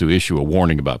officials to issue a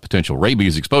warning about potential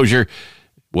rabies exposure.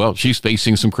 Well, she's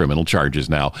facing some criminal charges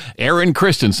now. Erin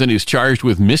Christensen is charged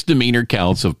with misdemeanor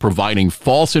counts of providing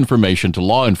false information to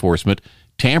law enforcement,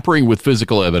 tampering with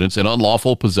physical evidence, and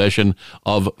unlawful possession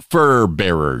of fur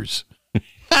bearers.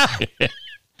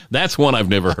 That's one I've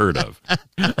never heard of.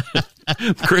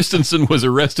 Christensen was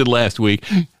arrested last week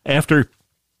after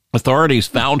authorities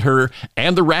found her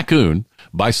and the raccoon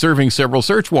by serving several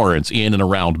search warrants in and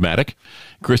around Maddox.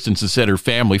 Christensen said her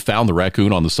family found the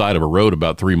raccoon on the side of a road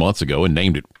about 3 months ago and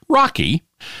named it Rocky.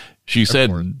 She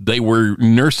said they were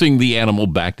nursing the animal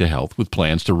back to health with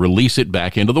plans to release it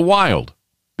back into the wild,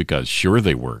 because sure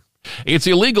they were. It's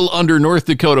illegal under North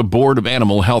Dakota Board of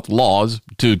Animal Health laws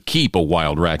to keep a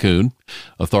wild raccoon.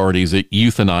 Authorities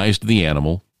euthanized the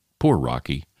animal, poor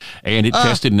Rocky, and it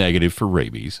tested negative for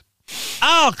rabies.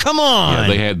 Oh, come on.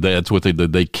 Yeah, that's what they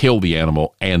did. They kill the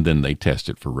animal and then they test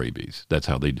it for rabies. That's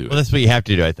how they do it. Well, that's what you have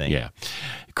to do, I think. Yeah.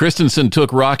 Christensen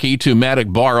took Rocky to Maddox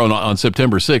Bar on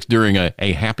September 6th during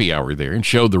a happy hour there and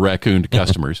showed the raccoon to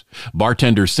customers.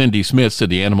 Bartender Cindy Smith said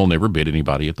the animal never bit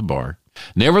anybody at the bar.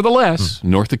 Nevertheless,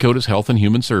 North Dakota's Health and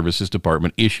Human Services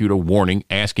Department issued a warning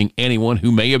asking anyone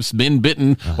who may have been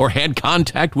bitten or had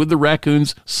contact with the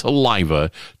raccoon's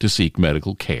saliva to seek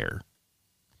medical care.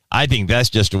 I think that's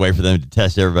just a way for them to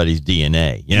test everybody's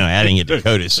DNA, adding it to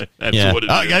CODIS. That's what it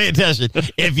is. Got to get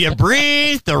tested. If you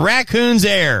breathe the raccoon's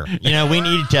air, we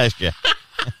need to test you.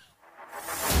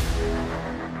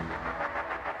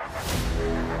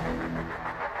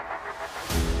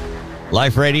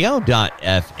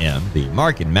 LifeRadio.fm, the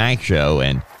Mark and Mack Show.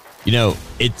 And,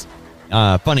 it's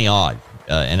funny, odd.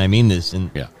 And I mean this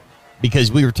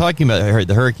because we were talking about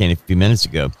the hurricane a few minutes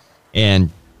ago. And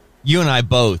you and I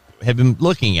both have been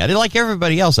looking at it like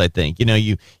everybody else, I think.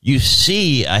 You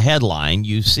see a headline,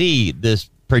 you see this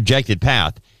projected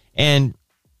path. And,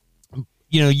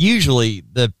 usually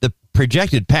the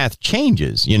projected path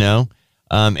changes,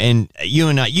 and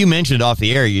you mentioned off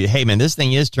the air, hey man, this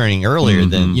thing is turning earlier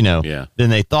than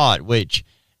they thought, which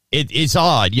it's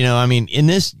odd. In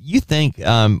this, you think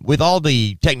with all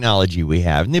the technology we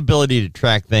have and the ability to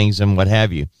track things and what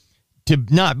have you, to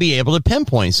not be able to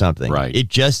pinpoint something, right? It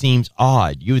just seems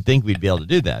odd. You would think we'd be able to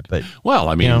do that, but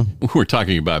we're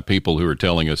talking about people who are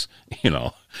telling us,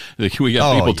 we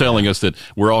got people telling us that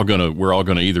we're all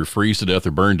gonna either freeze to death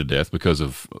or burn to death because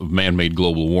of man-made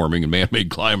global warming and man-made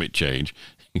climate change,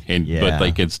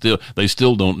 but they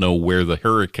still don't know where the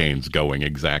hurricane's going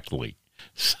exactly.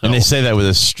 So, and they say that with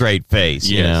a straight face.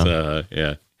 Yes,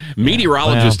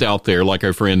 meteorologists out there, like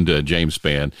our friend James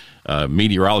Spann,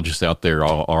 meteorologists out there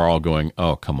are all going,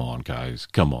 oh, come on, guys,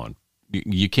 come on.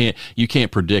 You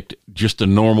can't predict just a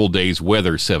normal day's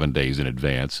weather 7 days in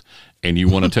advance, and you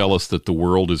want to tell us that the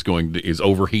world is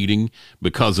overheating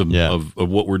because of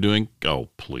what we're doing? Oh,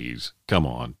 please, come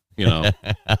on. you know.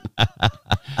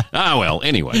 Well,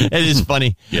 anyway. It is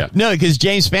funny. Yeah. No, because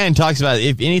James Spann talks about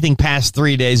if anything past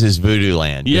 3 days is voodoo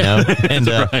land, you know? And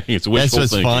right. It's wishful that's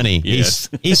what's thinking. funny. Yes.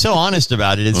 He's so honest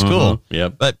about it. It's cool.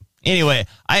 Yep. But anyway,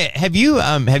 have you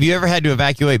ever had to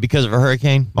evacuate because of a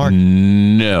hurricane, Mark?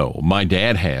 No. My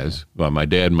dad has. Well, my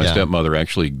dad and my Yeah. stepmother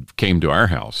actually came to our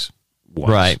house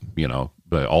once, Right. you know,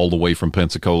 but all the way from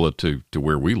Pensacola to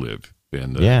where we live.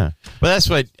 And Yeah. Well, that's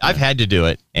what I've had to do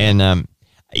it. And,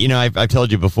 you know, I've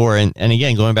told you before. And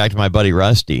again, going back to my buddy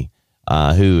Rusty,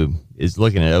 who is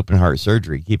looking at open heart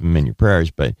surgery, keep him in your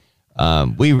prayers. But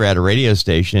we were at a radio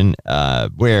station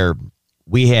where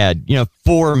we had, you know,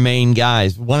 4 main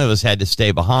guys. One of us had to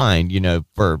stay behind, you know,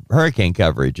 for hurricane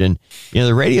coverage. And, you know,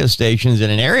 the radio stations in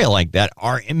an area like that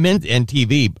are immense, and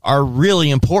TV are really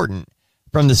important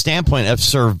from the standpoint of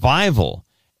survival.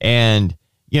 And,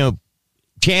 you know,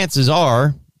 chances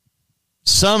are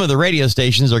some of the radio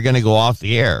stations are going to go off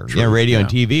the air, True, you know, radio yeah.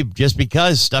 and TV, just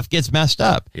because stuff gets messed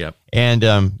up. Yep. And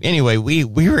anyway, we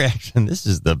were actually, this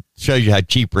is shows you how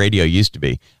cheap radio used to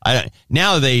be.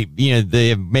 Now they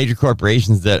have major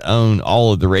corporations that own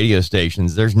all of the radio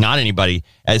stations. There's not anybody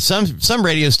at some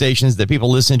radio stations that people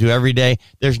listen to every day.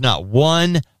 There's not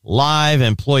one live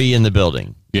employee in the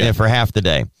building for half the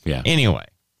day. Yeah. Anyway,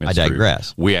 That's I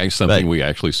digress. True. We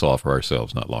actually saw for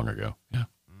ourselves not long ago. Yeah.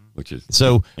 Which is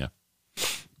So yeah.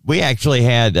 we actually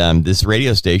had this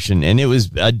radio station, and it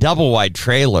was a double wide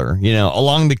trailer, you know,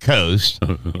 along the coast.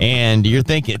 And you're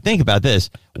think about this.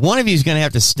 One of you is going to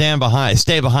have to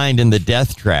stay behind in the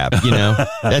death trap, you know.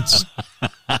 That's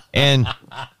and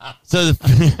so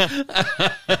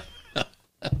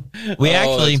we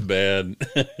actually that's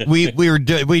bad.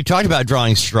 we talked about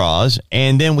drawing straws,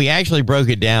 and then we actually broke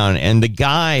it down. And the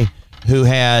guy who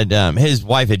had his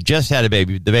wife had just had a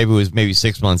baby. The baby was maybe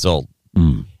 6 months old,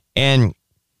 and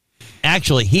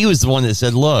actually, he was the one that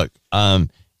said, look,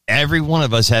 every one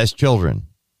of us has children.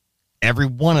 Every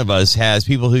one of us has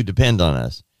people who depend on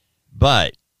us.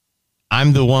 But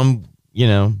I'm the one, you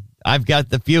know, I've got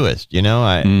the fewest, you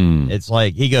know. It's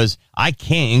like, he goes, I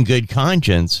can't in good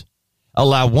conscience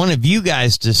allow one of you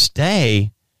guys to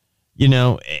stay, you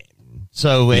know.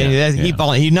 So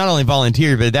he not only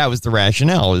volunteered, but that was the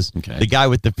rationale, was the guy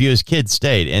with the fewest kids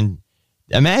stayed. And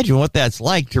imagine what that's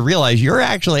like to realize you're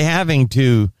actually having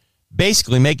to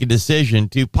basically make a decision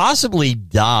to possibly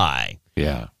die.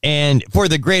 Yeah. And for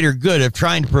the greater good of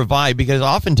trying to provide, because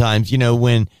oftentimes, you know,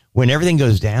 when everything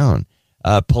goes down,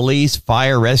 police,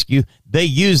 fire, rescue, they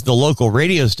use the local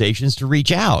radio stations to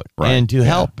reach out and to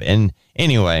help. And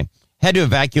anyway, had to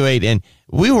evacuate, and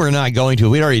we were not going to.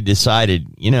 We'd already decided,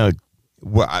 you know,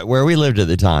 where we lived at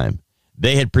the time,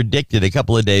 they had predicted a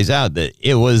couple of days out that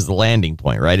it was the landing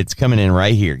point, right? It's coming in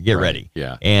right here. Get ready.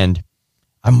 Yeah. And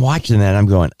I'm watching that. I'm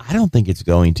going, I don't think it's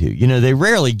going to. You know, they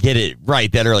rarely get it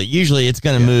right that early. Usually it's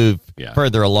going to move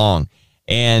further along.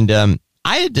 And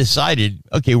I had decided,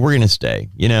 okay, we're going to stay.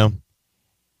 You know,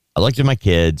 I looked at my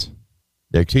kids.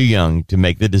 They're too young to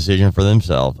make the decision for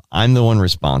themselves. I'm the one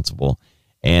responsible,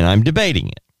 and I'm debating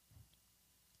it.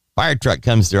 Fire truck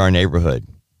comes through our neighborhood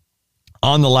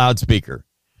on the loudspeaker.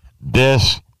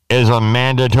 This is a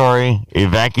mandatory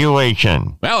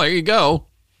evacuation. Well, there you go.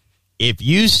 If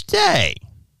you stay,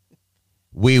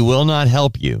 we will not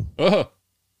help you. Uh-huh.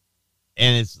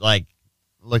 And it's like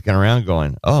looking around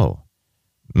going, oh,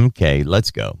 okay, let's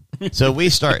go. So we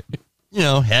start, you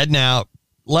know, heading out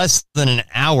less than an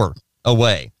hour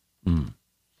away.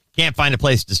 Can't find a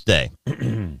place to stay.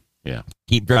 Yeah.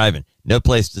 Keep driving. No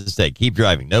place to stay. Keep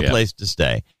driving. No place to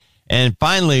stay. And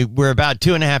finally, we're about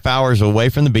 2.5 hours away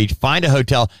from the beach. Find a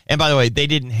hotel. And by the way, they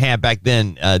didn't have back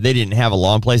then, they didn't have a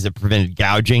law in place that prevented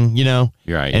gouging, you know?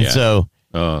 Right. And so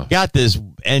got this,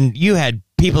 and you had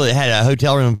people that had a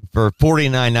hotel room for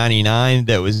 $49.99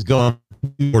 that was going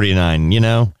 $49, you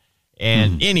know?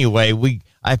 And anyway,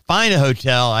 I find a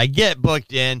hotel, I get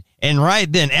booked in, and right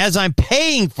then, as I'm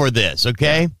paying for this,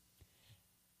 okay,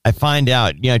 I find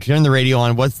out, you know, turn the radio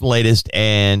on, what's the latest,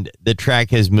 and the track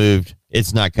has moved.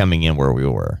 It's not coming in where we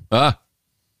were.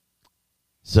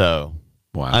 So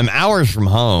I'm hours from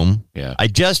home. Yeah. I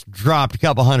just dropped a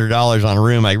couple $100 on a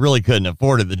room I really couldn't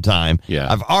afford at the time. Yeah.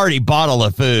 I've already bought all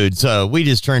the food, so we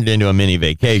just turned it into a mini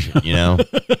vacation, you know?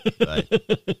 But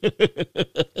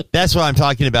that's what I'm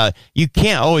talking about. You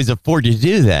can't always afford to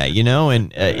do that, you know?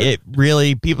 And it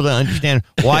really, people don't understand,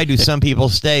 why do some people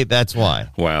stay? That's why.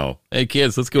 Wow. Hey,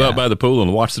 kids, let's go out by the pool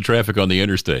and watch the traffic on the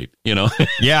interstate, you know?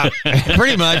 Yeah,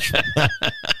 pretty much.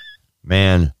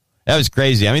 Man, that was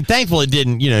crazy. I mean, thankfully it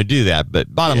didn't, you know, do that.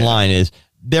 But bottom line is,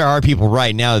 there are people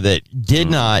right now that did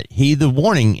not heed the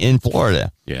warning in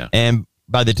Florida. Yeah. And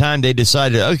by the time they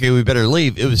decided, okay, we better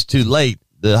leave, it was too late.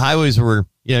 the highways were,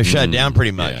 shut down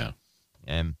pretty much. Yeah.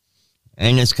 And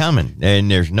it's coming,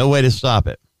 and there's no way to stop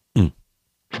it.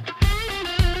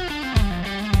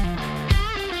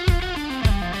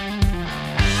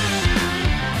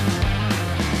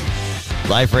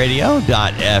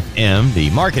 LifeRadio.fm, the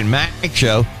Mark and Mack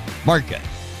Show. Mark,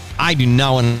 I do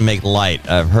not want to make light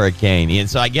of Hurricane Ian,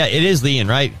 so I get it is the Ian,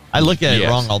 right? I look at it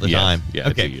wrong all the time. Yeah,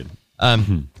 okay.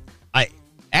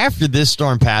 After this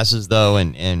storm passes, though,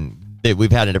 and that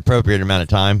we've had an appropriate amount of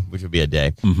time, which would be a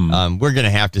day, we're going to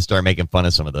have to start making fun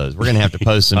of some of those. We're going to have to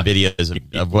post some videos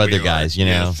of weather guys,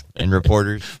 and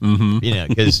reporters,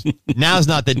 because now's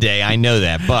not the day. I know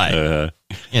that, but,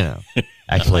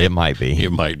 actually, it might be.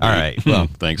 It might be. All right. Well,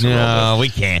 thanks for no, we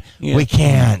can't. Yeah. We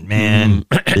can't, man.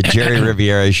 The Jerry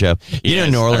Riviera Show.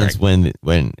 New Orleans, when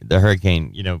the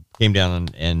hurricane, came down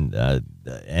and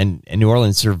New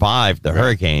Orleans survived the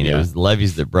hurricane. Yeah. It was the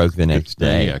levees that broke the next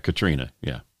day. Yeah, Katrina.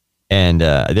 Yeah. And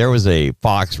there was a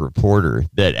Fox reporter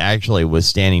that actually was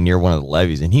standing near one of the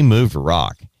levees, and he moved a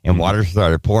rock, and water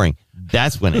started pouring.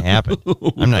 That's when it happened.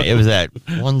 It was that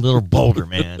one little boulder,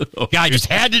 man. Guy just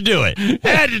had to do it.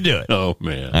 Had to do it. Oh,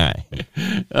 man. All right.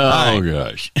 Oh,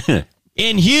 gosh.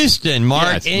 In Houston,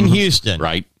 Mark, in Houston.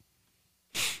 Right.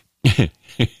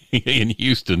 In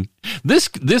Houston. This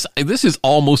is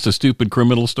almost a stupid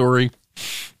criminal story.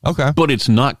 Okay. But it's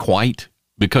not quite,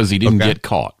 because he didn't get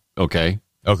caught. Okay.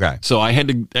 Okay. So I had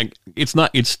to,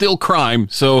 it's still crime.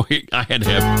 So I had to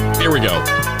have, here we go.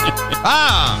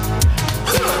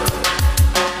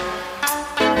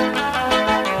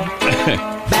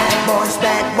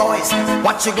 Bad boys,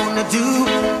 what you gonna do?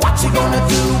 What you gonna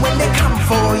do when they come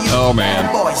for you? Oh,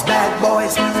 man. Bad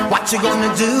boys, what you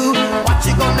gonna do? What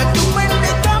you gonna do when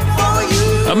they come for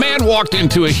you? A man walked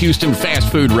into a Houston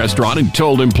fast food restaurant and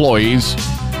told employees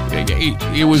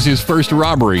it was his first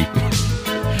robbery.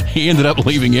 He ended up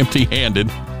leaving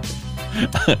empty-handed.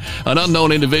 An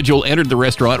unknown individual entered the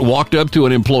restaurant, walked up to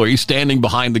an employee standing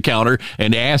behind the counter,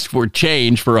 and asked for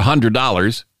change for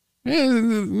 $100.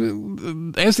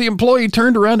 As the employee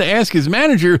turned around to ask his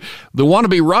manager, the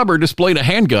wannabe robber displayed a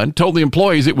handgun, told the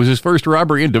employees it was his first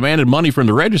robbery, and demanded money from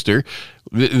the register.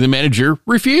 The manager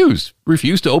refused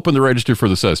to open the register for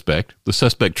the suspect. The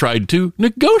suspect tried to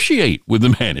negotiate with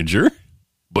the manager,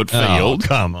 but failed. Oh,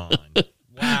 come on.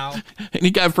 Wow. And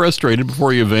he got frustrated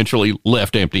before he eventually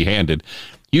left empty-handed.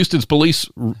 Houston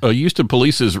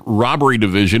Police's robbery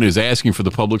division is asking for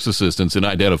the public's assistance in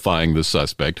identifying the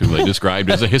suspect, whom they described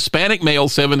as a Hispanic male,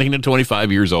 17 to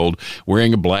 25 years old,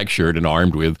 wearing a black shirt and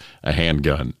armed with a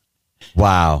handgun.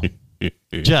 Wow.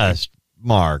 Just,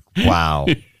 Mark, wow.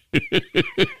 I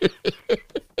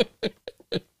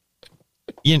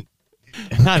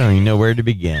don't even know where to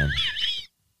begin.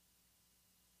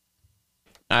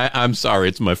 I'm sorry,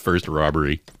 it's my first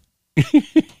robbery.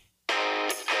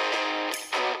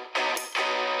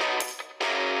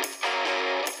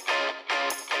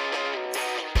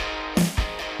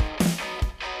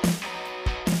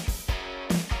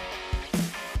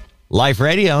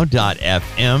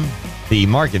 LifeRadio.fm, the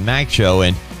Mark and Mack Show,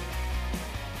 and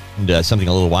something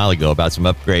a little while ago about some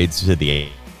upgrades to the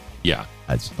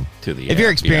if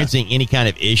you're experiencing any kind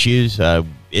of issues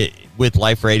with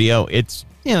Life Radio, it's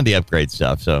the upgrade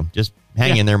stuff. So just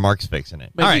hang in there. Mark's fixing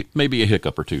it. Maybe, all right, maybe a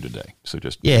hiccup or two today. So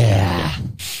just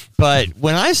But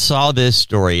when I saw this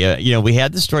story, we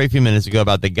had the story a few minutes ago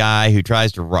about the guy who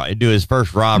tries to do his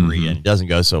first robbery and it doesn't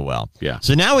go so well. Yeah.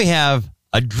 So now we have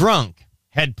a drunk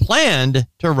had planned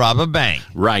to rob a bank.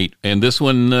 Right. And this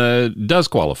one does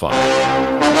qualify.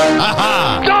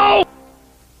 Aha! Go!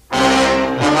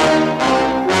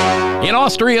 In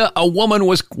Austria, a woman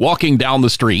was walking down the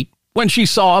street when she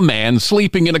saw a man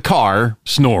sleeping in a car,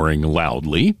 snoring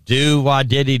loudly.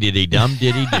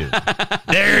 Do-wah-diddy-diddy-dum-diddy-do.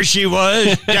 There she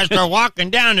was, just walking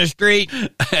down the street.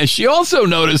 She also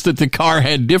noticed that the car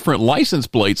had different license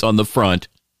plates on the front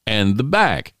and the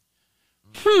back.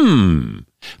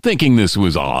 Thinking this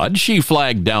was odd, she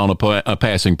flagged down a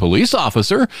passing police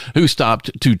officer who stopped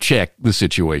to check the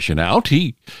situation out.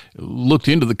 He looked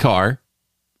into the car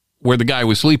where the guy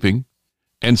was sleeping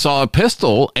and saw a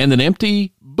pistol and an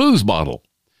empty booze bottle.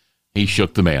 He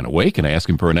shook the man awake and asked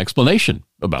him for an explanation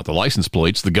about the license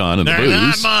plates, the gun, and the booze. They're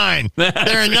not mine.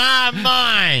 They're not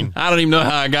mine. I don't even know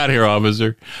how I got here,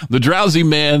 officer. The drowsy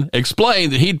man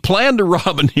explained that he'd planned to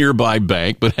rob a nearby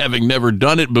bank, but having never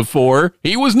done it before,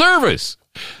 he was nervous.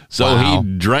 So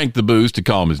he drank the booze to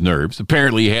calm his nerves.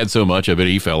 Apparently, he had so much of it,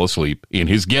 he fell asleep in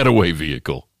his getaway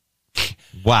vehicle.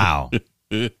 Wow.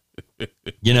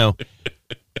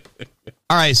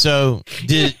 All right, so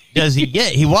does he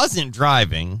get? He wasn't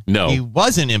driving. No, he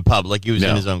wasn't in public. He was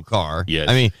in his own car. Yes,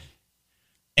 I mean,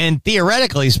 And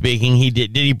theoretically speaking,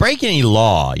 did he break any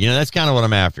law? That's kind of what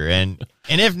I'm after. And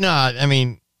if not, I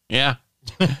mean, yeah.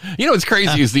 What's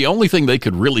crazy is the only thing they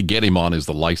could really get him on is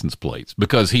the license plates,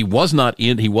 because he was not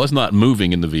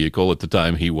moving in the vehicle at the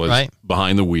time he was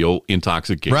behind the wheel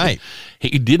intoxicated. Right.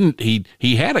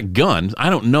 He had a gun.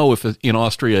 I don't know if in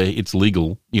Austria it's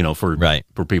legal,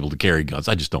 for people to carry guns.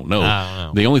 I just don't know. I don't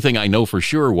know. The only thing I know for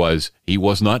sure was he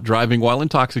was not driving while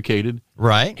intoxicated.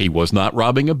 Right. He was not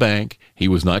robbing a bank. He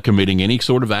was not committing any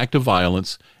sort of act of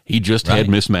violence. He just had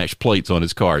mismatched plates on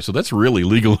his car. So that's really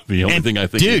legal. The only thing I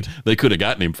think they could have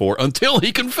gotten him for until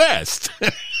he confessed.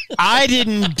 I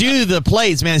didn't do the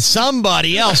plates, man.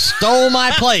 Somebody else stole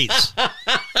my plates.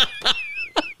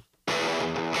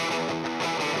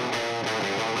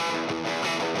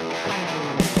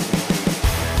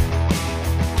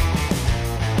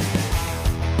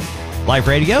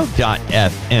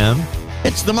 LifeRadio.fm.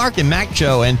 It's the Mark and Mack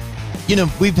Show. And,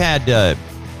 we've had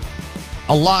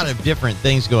a lot of different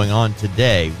things going on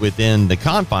today within the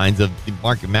confines of the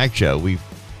Mark and Mack Show.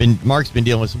 Mark's been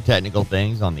dealing with some technical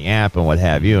things on the app and what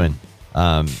have you. And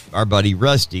our buddy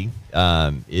Rusty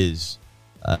is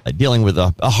dealing with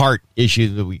a heart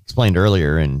issue that we explained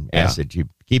earlier, and asked that you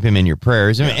keep him in your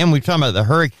prayers. And we've talked about the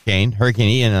Hurricane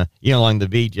Ian, along the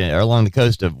beach or along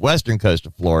the western coast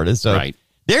of Florida. So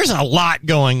there's a lot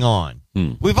going on.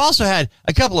 We've also had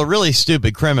a couple of really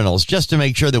stupid criminals, just to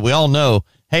make sure that we all know,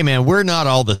 hey, man, we're not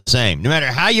all the same. No matter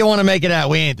how you want to make it out,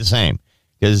 we ain't the same.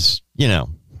 Because,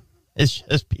 it's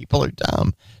just people are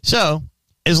dumb. So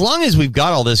as long as we've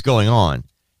got all this going on,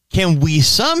 can we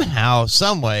somehow,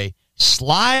 some way,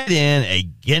 slide in a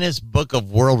Guinness Book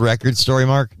of World Records story,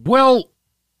 Mark? Well,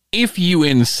 if you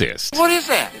insist. What is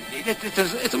that?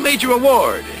 It's a major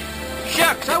award.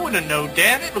 Shucks, I wouldn't have known,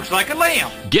 Dad. It looks like a lamb.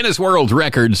 Guinness World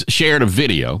Records shared a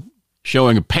video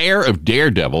showing a pair of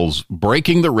daredevils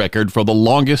breaking the record for the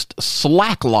longest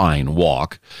slackline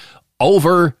walk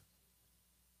over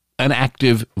an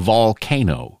active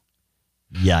volcano.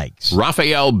 Yikes.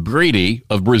 Rafael Brady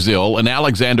of Brazil and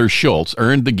Alexander Schultz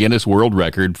earned the Guinness World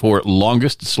Record for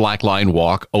longest slackline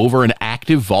walk over an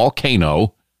active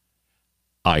volcano,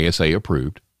 ISA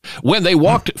approved, when they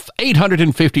walked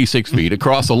 856 feet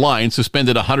across a line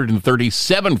suspended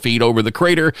 137 feet over the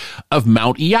crater of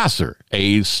Mount Yasser,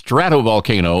 a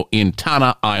stratovolcano in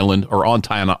Tanna Island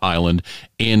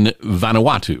in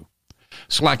Vanuatu.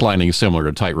 Slacklining is similar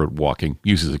to tightrope walking,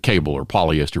 uses a cable or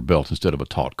polyester belt instead of a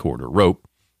taut cord or rope,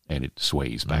 and it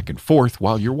sways back and forth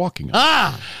while you're walking.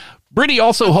 Brady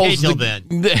also holds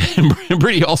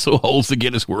Brady also holds the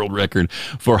Guinness World Record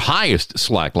for highest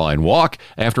slackline walk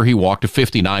after he walked a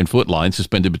 59-foot line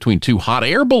suspended between two hot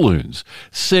air balloons,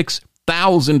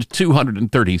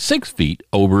 6,236 feet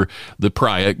over the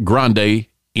Praia Grande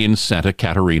in Santa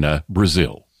Catarina,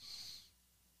 Brazil.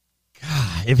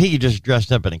 God, if he could just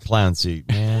dressed up in a clown suit,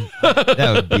 man,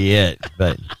 that would be it.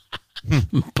 But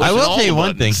I will tell you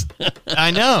one thing. I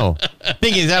know.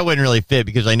 Thing is, that wouldn't really fit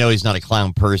because I know he's not a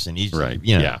clown person. He's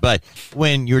But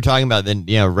when you were talking about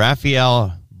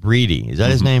Rafael Brady, is that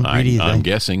his name? Brady? I'm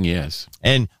guessing, yes.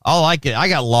 And I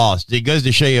got lost. It goes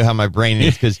to show you how my brain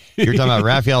is, because you're talking about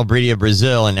Rafael Brady of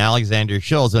Brazil and Alexander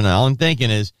Schultz, and all I'm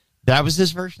thinking is that was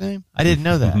his first name. I didn't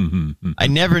know that. I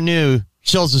never knew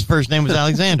Schultz's first name was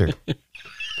Alexander.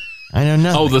 I know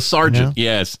nothing. Oh, the sergeant.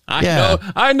 Yes.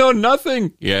 I know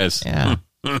nothing. Yes. Yeah.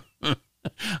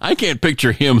 I can't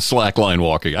picture him slackline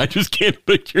walking. I just can't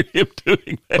picture him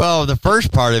doing that. Well, the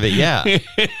first part of it, yeah.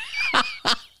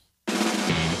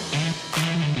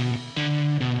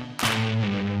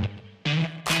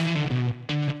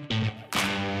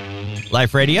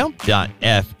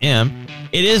 LifeRadio.fm.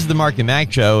 It is the Mark and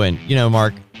Mack Show. And,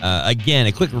 Mark, again,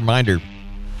 a quick reminder,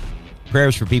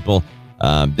 prayers for people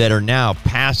that are now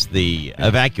past the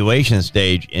evacuation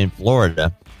stage in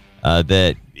Florida,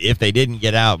 that if they didn't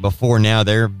get out before now,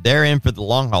 they're in for the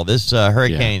long haul. This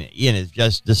Hurricane Ian has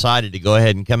just decided to go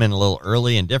ahead and come in a little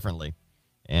early and differently.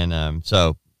 And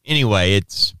so anyway,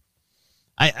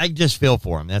 I just feel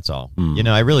for him. That's all.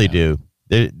 I really do.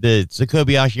 The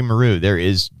Kobayashi Maru, there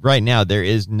is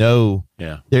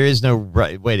no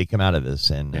right way to come out of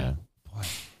this. And boy, I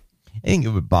think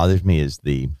what bothers me is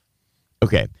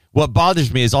what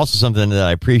bothers me is also something that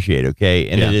I appreciate, okay?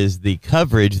 And it is the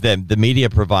coverage that the media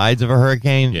provides of a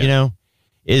hurricane,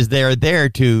 is they're there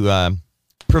to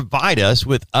provide us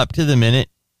with up-to-the-minute,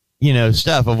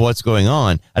 stuff of what's going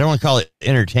on. I don't want to call it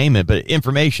entertainment, but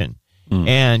information.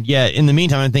 And, in the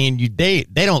meantime, I'm thinking they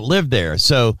don't live there.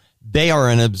 So they are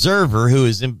an observer who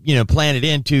is, planted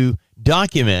in to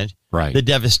document the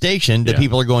devastation that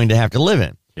people are going to have to live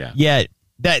in. Yeah. Yet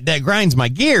that grinds my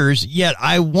gears, yet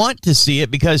I want to see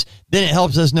it because then it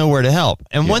helps us know where to help.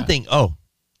 And one thing,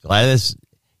 Gladys,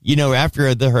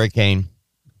 after the hurricane,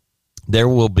 there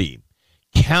will be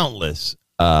countless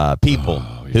people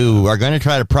who are going to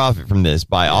try to profit from this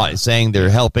by saying they're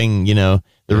helping, the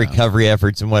recovery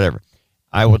efforts and whatever.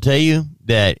 I will tell you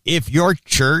that if your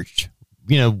church,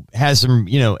 has some,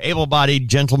 able-bodied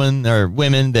gentlemen or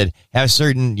women that have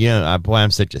certain, boy,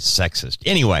 I'm such a sexist.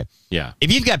 Anyway,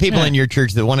 if you've got people in your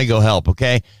church that want to go help,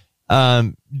 okay,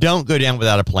 don't go down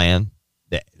without a plan.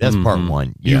 That's part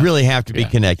one. You really have to be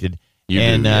connected. You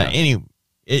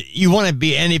want to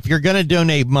be, and if you're going to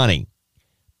donate money,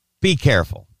 be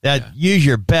careful. Use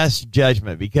your best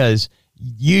judgment, because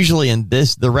usually in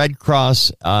the Red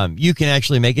Cross, you can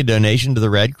actually make a donation to the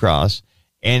Red Cross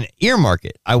and earmark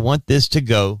it. I want this to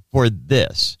go for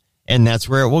this, and that's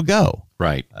where it will go.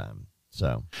 Right.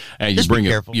 And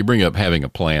you bring up having a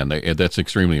plan. That's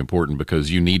extremely important,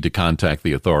 because you need to contact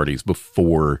the authorities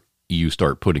before you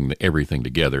start putting everything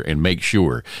together and make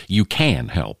sure you can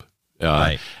help.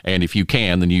 Right. And if you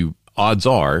can, then odds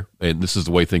are, and this is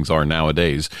the way things are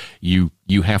nowadays, you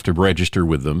have to register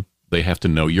with them. They have to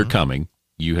know you're coming.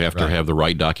 You have to have the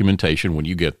right documentation when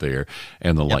you get there,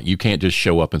 and you can't just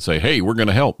show up and say, "Hey, we're going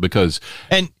to help," because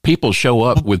people show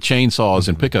up with chainsaws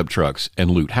and pickup trucks and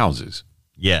loot houses.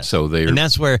 Yes. So and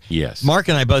that's where Mark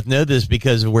and I both know this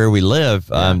because of where we live,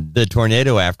 the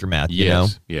tornado aftermath.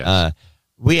 Yes.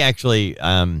 We actually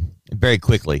very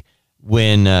quickly,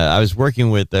 when I was working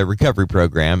with a recovery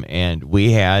program, and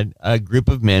we had a group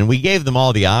of men, we gave them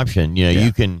all the option.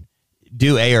 You can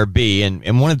do A or B,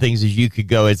 and one of the things is you could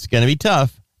go, it's going to be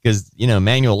tough because,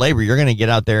 manual labor, you're going to get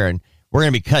out there and we're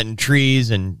going to be cutting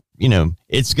trees, and,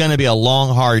 it's going to be a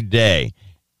long, hard day.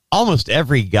 Almost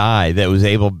every guy that was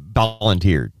able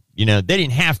volunteered. They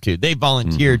didn't have to. They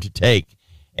volunteered to take.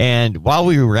 And while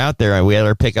we were out there, we had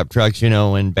our pickup trucks,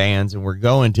 and vans, and we're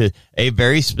going to a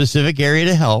very specific area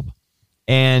to help.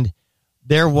 And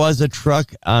there was a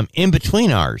truck in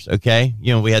between ours, okay?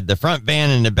 We had the front van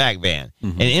and the back van.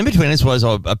 And in between us was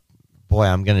boy,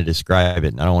 I'm going to describe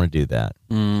it, and I don't want to do that.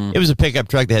 It was a pickup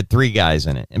truck that had 3 guys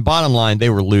in it. And bottom line, they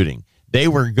were looting. They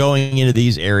were going into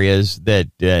these areas that,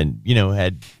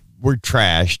 were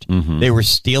trashed. They were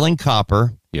stealing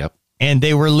copper. Yep. And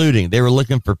they were looting. They were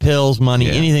looking for pills, money,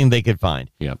 anything they could find.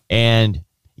 Yep. And,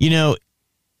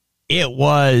 it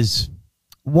was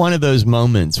one of those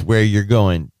moments where you're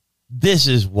going, this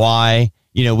is why,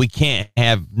 we can't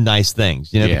have nice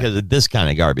things, because of this kind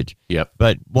of garbage. Yep.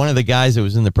 But one of the guys that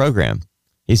was in the program,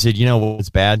 he said, what's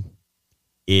bad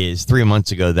is 3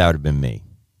 months ago, that would have been me.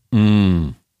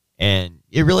 And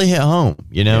it really hit home,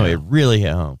 it really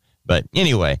hit home. But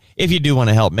anyway, if you do want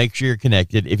to help, make sure you're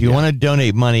connected. If you want to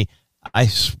donate money, I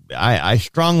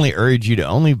strongly urge you to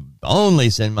only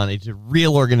send money to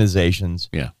real organizations.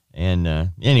 Yeah. And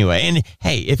anyway, and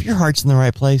hey, if your heart's in the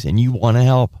right place and you want to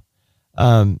help,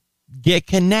 get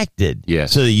connected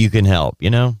so that you can help,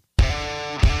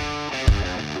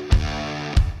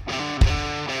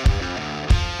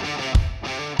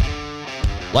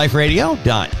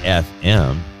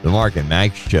 LifeRadio.fm, the Mark and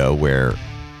Mack Show, where a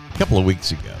couple of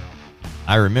weeks ago,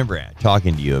 I remember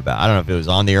talking to you about, I don't know if it was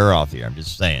on the air or off the air, I'm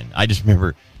just saying. I just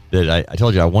remember that I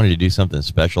told you I wanted to do something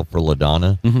special for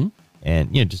LaDonna.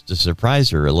 And, just to surprise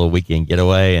her, a little weekend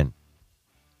getaway. And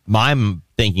my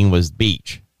thinking was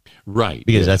beach. Right.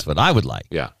 Because that's what I would like.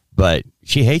 Yeah. But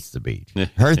she hates the beach.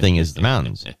 Her thing is the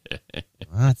mountains. Well,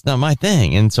 that's not my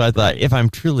thing. And so I thought, if I'm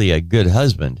truly a good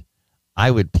husband, I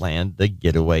would plan the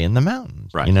getaway in the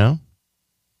mountains. Right.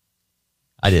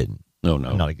 I didn't. No.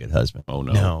 I'm not a good husband. Oh,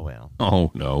 no. No, well.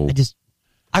 Oh, no.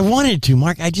 I wanted to,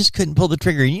 Mark. I just couldn't pull the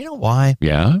trigger. You know why?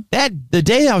 Yeah. The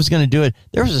day I was going to do it,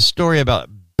 there was a story about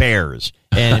bears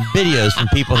and videos from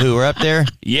people who were up there.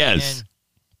 Yes.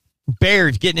 And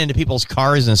bears getting into people's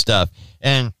cars and stuff.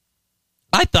 And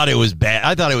I thought it was bad.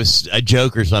 I thought it was a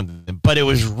joke or something, but it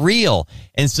was real.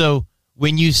 And so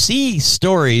when you see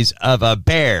stories of a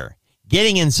bear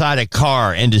getting inside a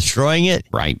car and destroying it,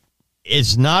 right,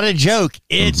 it's not a joke.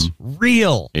 It's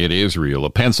real. It is real. A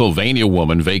Pennsylvania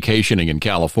woman vacationing in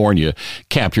California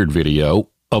captured video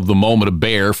of the moment a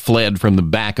bear fled from the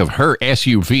back of her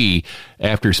SUV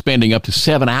after spending up to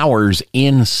 7 hours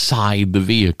inside the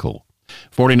vehicle.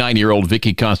 49-year-old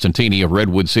Vicky Constantini of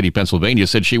Redwood City, Pennsylvania,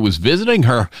 said she was visiting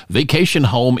her vacation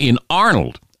home in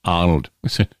Arnold.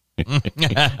 It's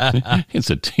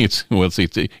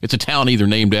a town either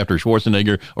named after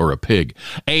Schwarzenegger or a pig.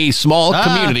 A small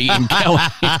community in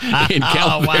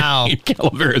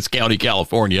Calaveras County,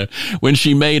 California, when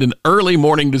she made an early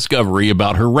morning discovery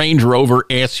about her Range Rover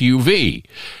SUV.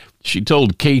 She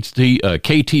told KTVU-TV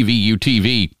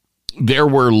There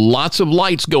were lots of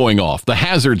lights going off. The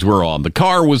hazards were on. The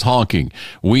car was honking.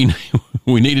 We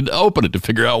needed to open it to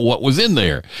figure out what was in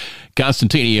there.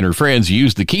 Constantini and her friends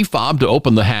used the key fob to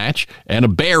open the hatch, and a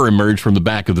bear emerged from the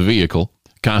back of the vehicle.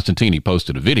 Constantini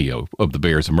posted a video of the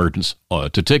bear's emergence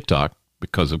to TikTok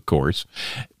because, of course.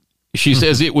 She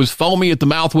says it was foamy at the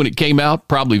mouth when it came out,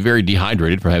 probably very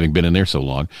dehydrated for having been in there so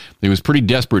long. It was pretty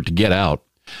desperate to get out.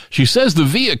 She says the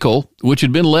vehicle, which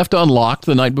had been left unlocked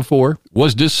the night before,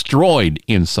 was destroyed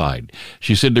inside.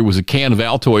 She said there was a can of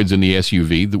Altoids in the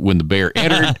SUV when the bear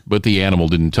entered, but the animal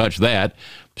didn't touch that.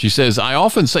 She says, I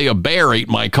often say a bear ate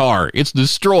my car. It's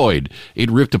destroyed. It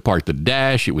ripped apart the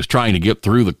dash. It was trying to get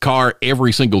through the car.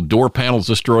 Every single door panel's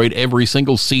destroyed. Every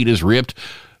single seat is ripped.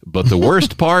 But the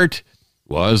worst part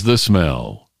was the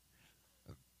smell.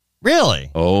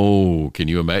 Really? Oh, can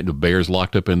you imagine the bear's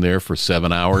locked up in there for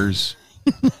 7 hours?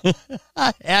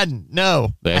 I hadn't.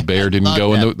 No. That bear didn't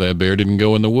go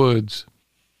in the woods.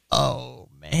 Oh,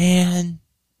 man.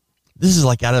 This is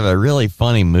like out of a really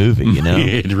funny movie, you know?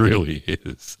 It really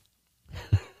is.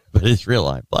 But it's real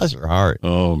life. Bless her heart.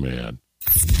 Oh, man.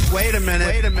 Wait a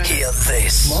minute. Hear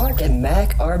this. Mark and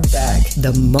Mac are back.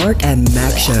 The Mark and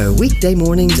Mac Show. Weekday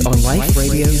mornings on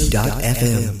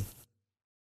liferadio.fm.